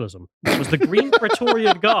Socialism, was the Green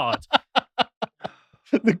Praetorian Guard."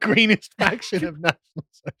 The greenest faction of National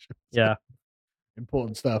Socialism. Yeah,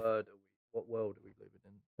 important stuff. What world are we living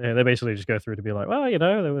in? Yeah, they basically just go through to be like, well, they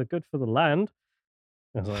were good for the land.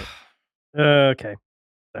 I was like, okay.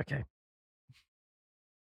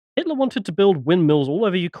 Hitler wanted to build windmills all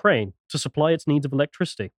over Ukraine to supply its needs of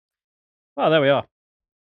electricity. Oh, there we are.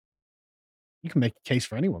 You can make a case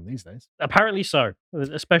for anyone these days. Apparently so,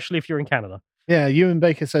 especially if you're in Canada. Yeah, Ewan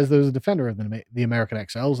Baker says there was a defender of the American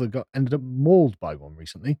XLs that ended up mauled by one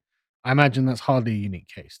recently. I imagine that's hardly a unique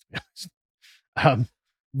case, to be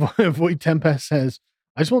honest. Void Tempest says,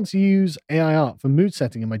 I just want to use AI art for mood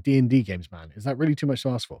setting in my D&D games, man. Is that really too much to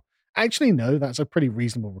ask for? Actually, no, that's a pretty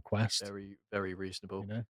reasonable request. Very, very reasonable.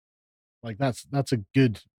 Like that's a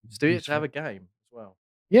good. Just do it to have a game as well.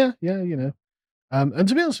 Yeah, and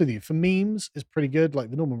to be honest with you, for memes is pretty good.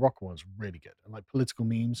 Like the Norman Rockwell one's really good, and like political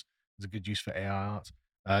memes is a good use for AI art.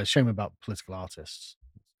 Shame about political artists.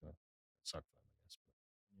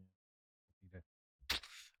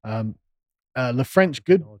 The French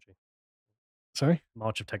good. Technology. Sorry,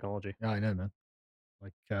 March of technology. Yeah, I know, man.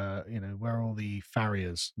 Like where are all the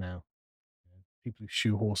farriers now? People who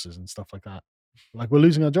shoe horses and stuff like that. Like we're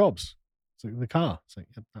losing our jobs. It's like the car. It's like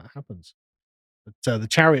that happens. But the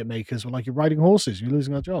chariot makers were like, you're riding horses, you're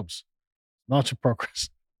losing our jobs. March of progress.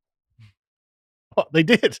 What they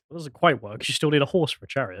did. It doesn't quite work. You still need a horse for a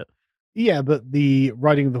chariot. Yeah, but the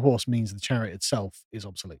riding of the horse means the chariot itself is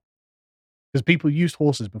obsolete. Because people used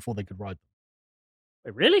horses before they could ride them.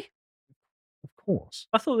 Wait, really? Of course.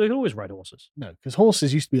 I thought they could always ride horses. No, because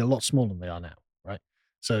horses used to be a lot smaller than they are now, right?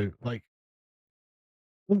 So, like,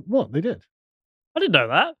 what? They did. I didn't know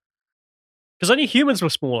that. Because only humans were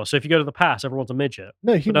smaller. So if you go to the past, everyone's a midget.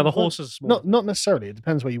 No, but now the horses are smaller. Not necessarily. It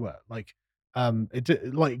depends where you were. Like,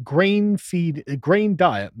 grain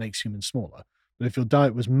diet makes humans smaller. But if your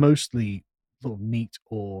diet was mostly sort of meat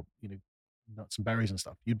or nuts and berries and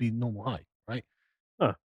stuff, you'd be normal height, right?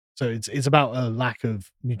 Huh. So it's about a lack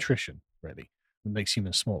of nutrition really that makes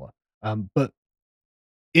humans smaller. But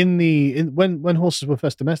when horses were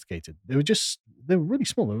first domesticated, they were really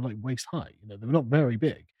small. They were like waist high. They were not very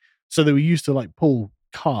big. So they were used to like pull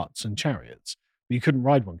carts and chariots, but you couldn't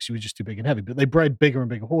ride one because you were just too big and heavy. But they bred bigger and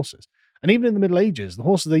bigger horses. And even in the Middle Ages, the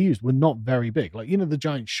horses they used were not very big. Like, the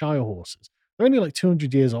giant Shire horses, they're only like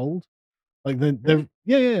 200 years old. Like they're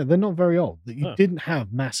not very old. That you didn't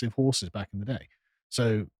have massive horses back in the day.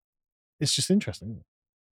 So it's just interesting, isn't it?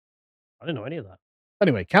 I didn't know any of that.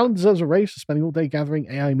 Anyway, Callum deserves a raise for spending all day gathering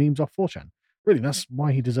AI memes off 4chan. Really, that's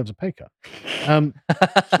why he deserves a pay cut.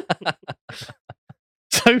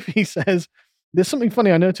 Sophie says, there's something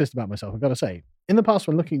funny I noticed about myself, I've got to say. In the past,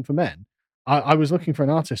 when looking for men, I was looking for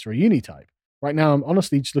an artist or a uni type. Right now, I'm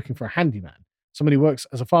honestly just looking for a handyman, somebody who works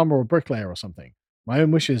as a farmer or a bricklayer or something. My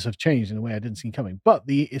own wishes have changed in a way I didn't see coming, but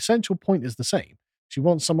the essential point is the same. She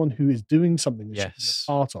wants someone who is doing something that she can be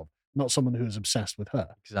a part of, not someone who is obsessed with her.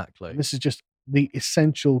 Exactly. And this is just the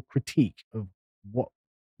essential critique of what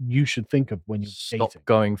you should think of when you're Stop dating.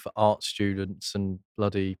 going for art students and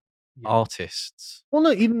bloody artists. Well,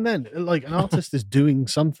 no, even then, like an artist is doing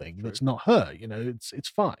something that's not her. It's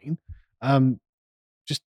fine.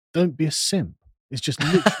 Just don't be a simp. It's just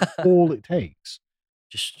literally all it takes.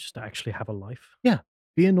 Just actually have a life. Yeah,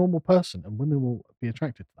 be a normal person, and women will be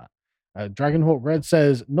attracted to that. Dragonhawk Red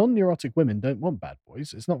says non-neurotic women don't want bad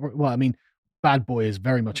boys. It's not well. I mean, bad boy is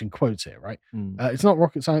very much in quotes here, right? It's not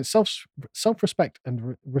rocket science. Self-respect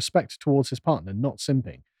and respect towards his partner, not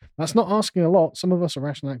simping. That's not asking a lot. Some of us are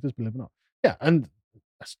rational actors, believe it or not. Yeah, and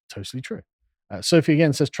That's totally true. Sophie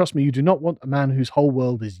again says, trust me, you do not want a man whose whole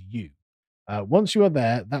world is you. Once you are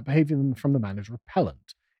there, that behavior from the man is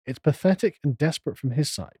repellent. It's pathetic and desperate from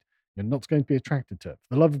his side. You're not going to be attracted to it.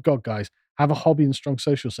 For the love of God, guys, have a hobby and strong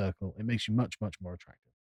social circle. It makes you much, much more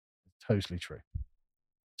attractive. Totally true.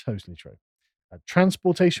 Totally true.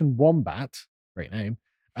 Transportation Wombat, great name,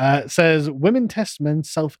 says, women test men's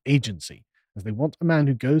self-agency as they want a man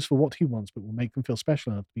who goes for what he wants but will make them feel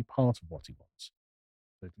special enough to be part of what he wants.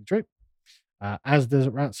 Totally true. As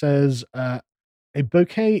Desert Rat says, a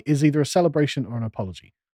bouquet is either a celebration or an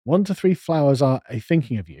apology. 1 to 3 flowers are a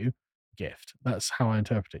thinking of you gift. That's how I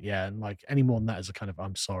interpret it. Yeah, and like any more than that is a kind of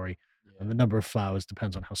I'm sorry. Yeah. And the number of flowers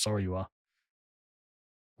depends on how sorry you are.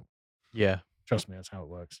 Yeah. Trust me, that's how it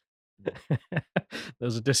works.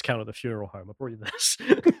 There's a discount at the funeral home. I brought you this.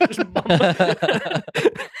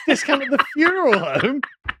 Discount at the funeral home?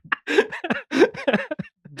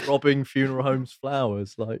 Robbing funeral homes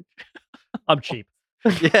flowers, like I'm cheap.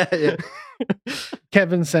 Yeah.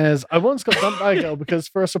 Kevin says, I once got dumped by a girl because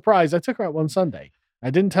for a surprise, I took her out one Sunday. I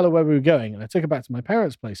didn't tell her where we were going, and I took her back to my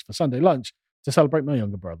parents' place for Sunday lunch to celebrate my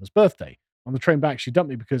younger brother's birthday. On the train back, she dumped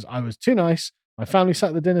me because I was too nice. My family sat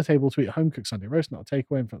at the dinner table to eat home-cooked Sunday roast, not a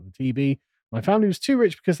takeaway in front of the TV. My family was too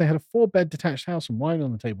rich because they had a 4-bed detached house and wine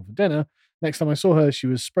on the table for dinner. Next time I saw her, she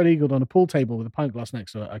was spread-eagled on a pool table with a pint glass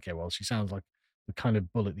next to her. Okay, well, she sounds like the kind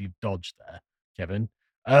of bullet that you've dodged there, Kevin.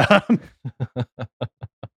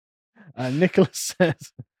 Nicholas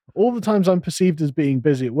says, all the times I'm perceived as being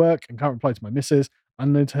busy at work and can't reply to my missus,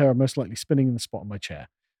 unknown to her, I'm most likely spinning in the spot on my chair.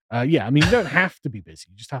 Yeah, I mean, you don't have to be busy.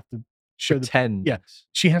 You just have to show pretend. Yeah,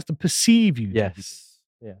 she has to perceive you. Yes.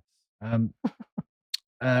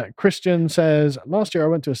 Christian says, last year I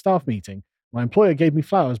went to a staff meeting. My employer gave me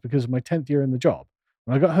flowers because of my 10th year in the job.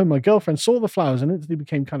 When I got home, my girlfriend saw the flowers and instantly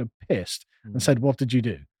became kind of pissed and said, what did you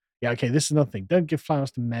do? Yeah, okay, this is another thing. Don't give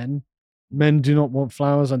flowers to men. Men do not want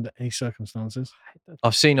flowers under any circumstances.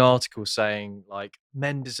 I've seen articles saying, like,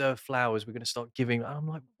 men deserve flowers. We're going to start giving. And I'm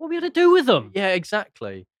like, what are we going to do with them? Yeah,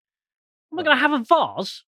 exactly. Am I going to have a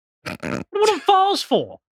vase? What do I want a vase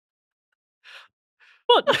for?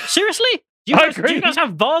 What? Seriously? Do you guys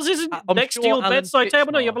have vases next to your bedside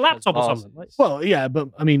table? No, you have a laptop or something. Well, yeah, but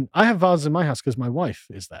I mean, I have vases in my house because my wife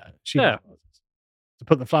is there. She has vases to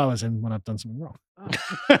put the flowers in when I've done something wrong.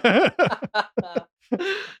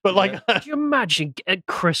 But like, could you imagine at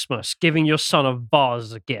Christmas giving your son a vase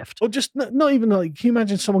as a gift? Or just not even like, can you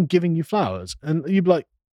imagine someone giving you flowers and you'd be like,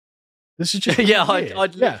 this is just yeah,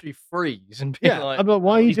 I'd literally freeze and be like, I'd be like,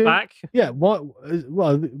 why are you doing back? Yeah, what?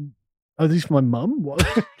 Well, are these for my mum? What?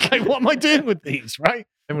 Like, what am I doing with these? Right?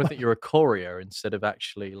 Everyone think you're a courier instead of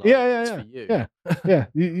actually like, yeah, it's for you. Yeah.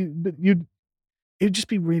 It'd just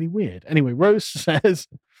be really weird. Anyway, Rose says,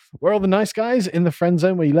 where are the nice guys in the friend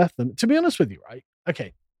zone where you left them? To be honest with you, right?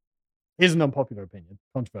 Okay. Here's an unpopular opinion,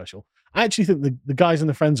 controversial. I actually think the guys in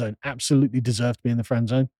the friend zone absolutely deserve to be in the friend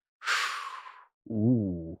zone.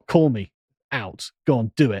 Ooh. Call me out. Go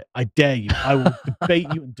on, do it. I dare you. I will debate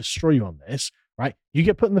you and destroy you on this, right? You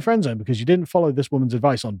get put in the friend zone because you didn't follow this woman's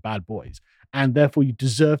advice on bad boys, and therefore you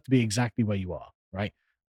deserve to be exactly where you are, right?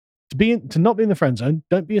 To not be in the friend zone,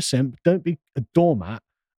 don't be a simp, don't be a doormat,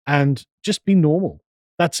 and just be normal.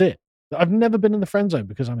 That's it. I've never been in the friend zone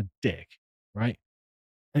because I'm a dick, right?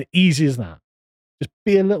 And easy as that. Just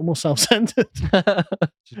be a little more self-centered.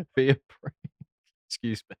 Just be a prick.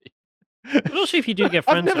 Excuse me. But also, if you do get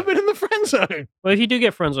friend I've never been in the friend zone. Well, if you do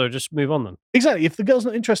get friend zone, just move on then. Exactly. If the girl's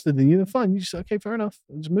not interested in you, then fine. You just say, okay, fair enough.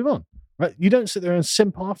 Just move on. Right? You don't sit there and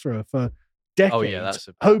simp after her for decades,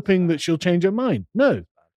 hoping that she'll change her mind. No.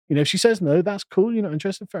 You know, if she says no, that's cool. You're not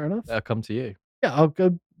interested. Fair enough. They'll come to you. Yeah, I'll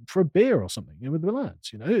go for a beer or something with the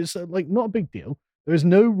lads. You know, it's like not a big deal. There is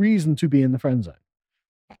no reason to be in the friend zone.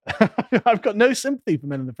 I've got no sympathy for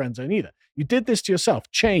men in the friend zone either. You did this to yourself.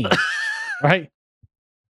 Change, right?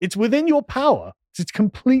 It's within your power. It's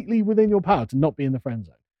completely within your power to not be in the friend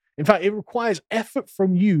zone. In fact, it requires effort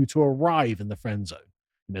from you to arrive in the friend zone.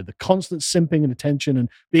 You know, the constant simping and attention and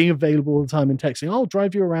being available all the time and texting. I'll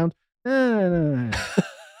drive you around. No.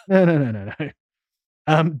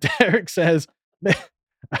 Derek says,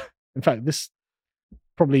 in fact, this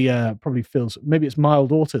probably feels, maybe it's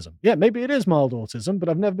mild autism. Yeah, maybe it is mild autism, but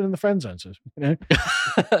I've never been in the friend zone, so you know.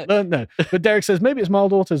 No. But Derek says maybe it's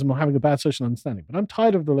mild autism or having a bad social understanding. But I'm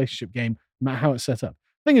tired of the relationship game, no matter how it's set up.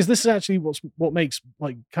 Thing is, this is actually what makes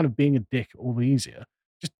like kind of being a dick all the easier.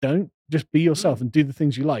 Just be yourself and do the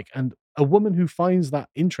things you like. And a woman who finds that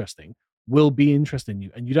interesting will be interested in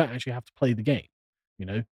you, and you don't actually have to play the game. You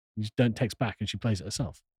know, you just don't text back and she plays it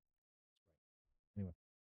herself. Anyway.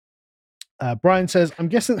 Brian says, I'm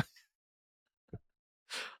guessing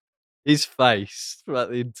His face throughout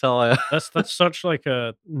the entire. That's such like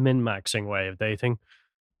a min-maxing way of dating.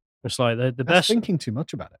 It's like the That's best. thinking too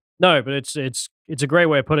much about it. No, but it's a great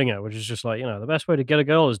way of putting it, which is just like, the best way to get a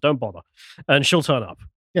girl is don't bother, and she'll turn up.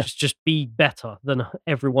 Yeah. Just be better than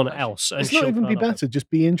everyone else, and It's not she'll even be turn up. better. Just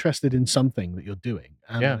be interested in something that you're doing,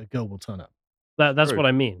 and Yeah. a girl will turn up. That's True. what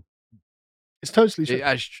I mean. It's totally true.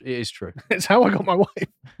 It is true. It's how I got my wife.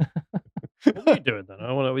 What were you doing then?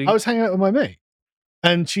 I was hanging out with my mate,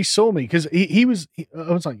 and she saw me because I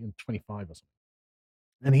was like 25 or something,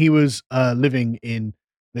 and he was living in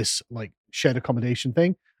this like shared accommodation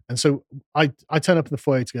thing, and so I turn up in the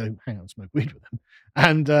foyer to go hang out and smoke weed with him,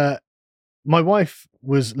 and my wife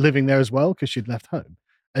was living there as well because she'd left home,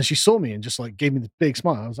 and she saw me and just like gave me this big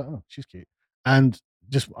smile. I was like, oh, she's cute, and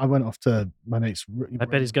I went off to my mate's. I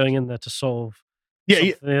bet he's going in there to solve.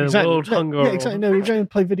 Exactly. World hunger. Yeah, exactly. No, we're going to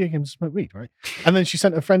play video games and smoke weed, right? And then she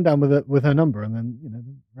sent a friend down with her number, and then the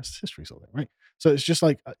rest is history, sort of thing, right? So it's just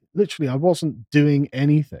like literally, I wasn't doing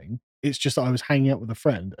anything. It's just that I was hanging out with a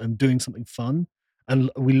friend and doing something fun. And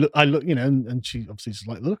I look, and she obviously just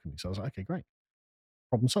like look at me. So I was like, okay, great,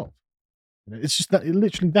 problem solved. It's just that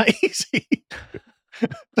literally that easy.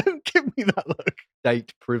 Don't give me that look.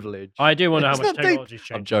 Date privilege. I do wonder how It's much not date- technology's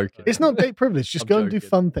changed. I'm joking. It's not date privilege. Just I'm go and do joking.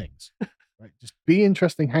 fun things. Right? Just be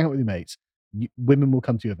interesting. Hang out with your mates. Women will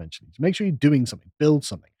come to you eventually. Just make sure you're doing something. Build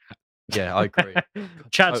something. Yeah, I agree.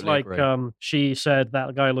 Chat's Totally like, agree. she said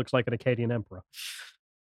that guy looks like an Akkadian emperor.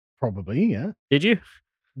 Probably, yeah. Did you?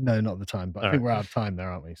 No, not at the time. But I All think right. we're out of time there,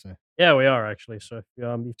 aren't we? So Yeah, we are actually. So,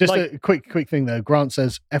 just a quick thing though. Grant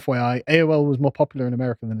says, FYI, AOL was more popular in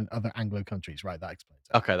America than in other Anglo countries. Right, that explains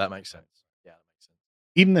it. Okay, that makes sense. Yeah, that makes sense.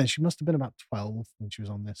 Even then, she must have been about 12 when she was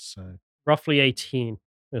on this. So roughly 18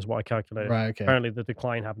 is what I calculated. Right, okay. Apparently, the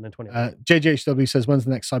decline happened in 20. JJHW says, when's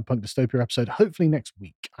the next Cyberpunk Dystopia episode? Hopefully next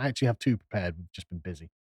week. I actually have 2 prepared. We've just been busy.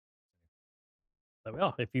 There we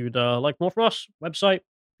are. If you'd like more from us, website.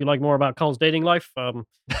 If you like more about Cole's dating life,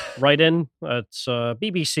 write in. It's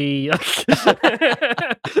BBC.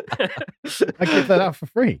 I give that out for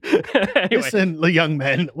free. Anyway. Listen, young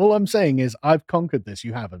men, all I'm saying is I've conquered this.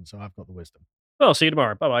 You haven't, so I've got the wisdom. Well, see you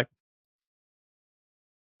tomorrow. Bye bye.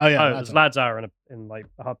 Oh yeah, it's lads hour in like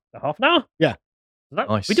half an hour. Yeah. Is that,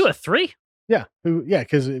 Nice. We do it 3. Yeah,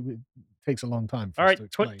 because it takes a long time. For All us right, to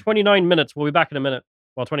explain. 29 minutes. We'll be back in a minute.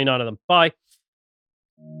 Well, 29 of them. Bye.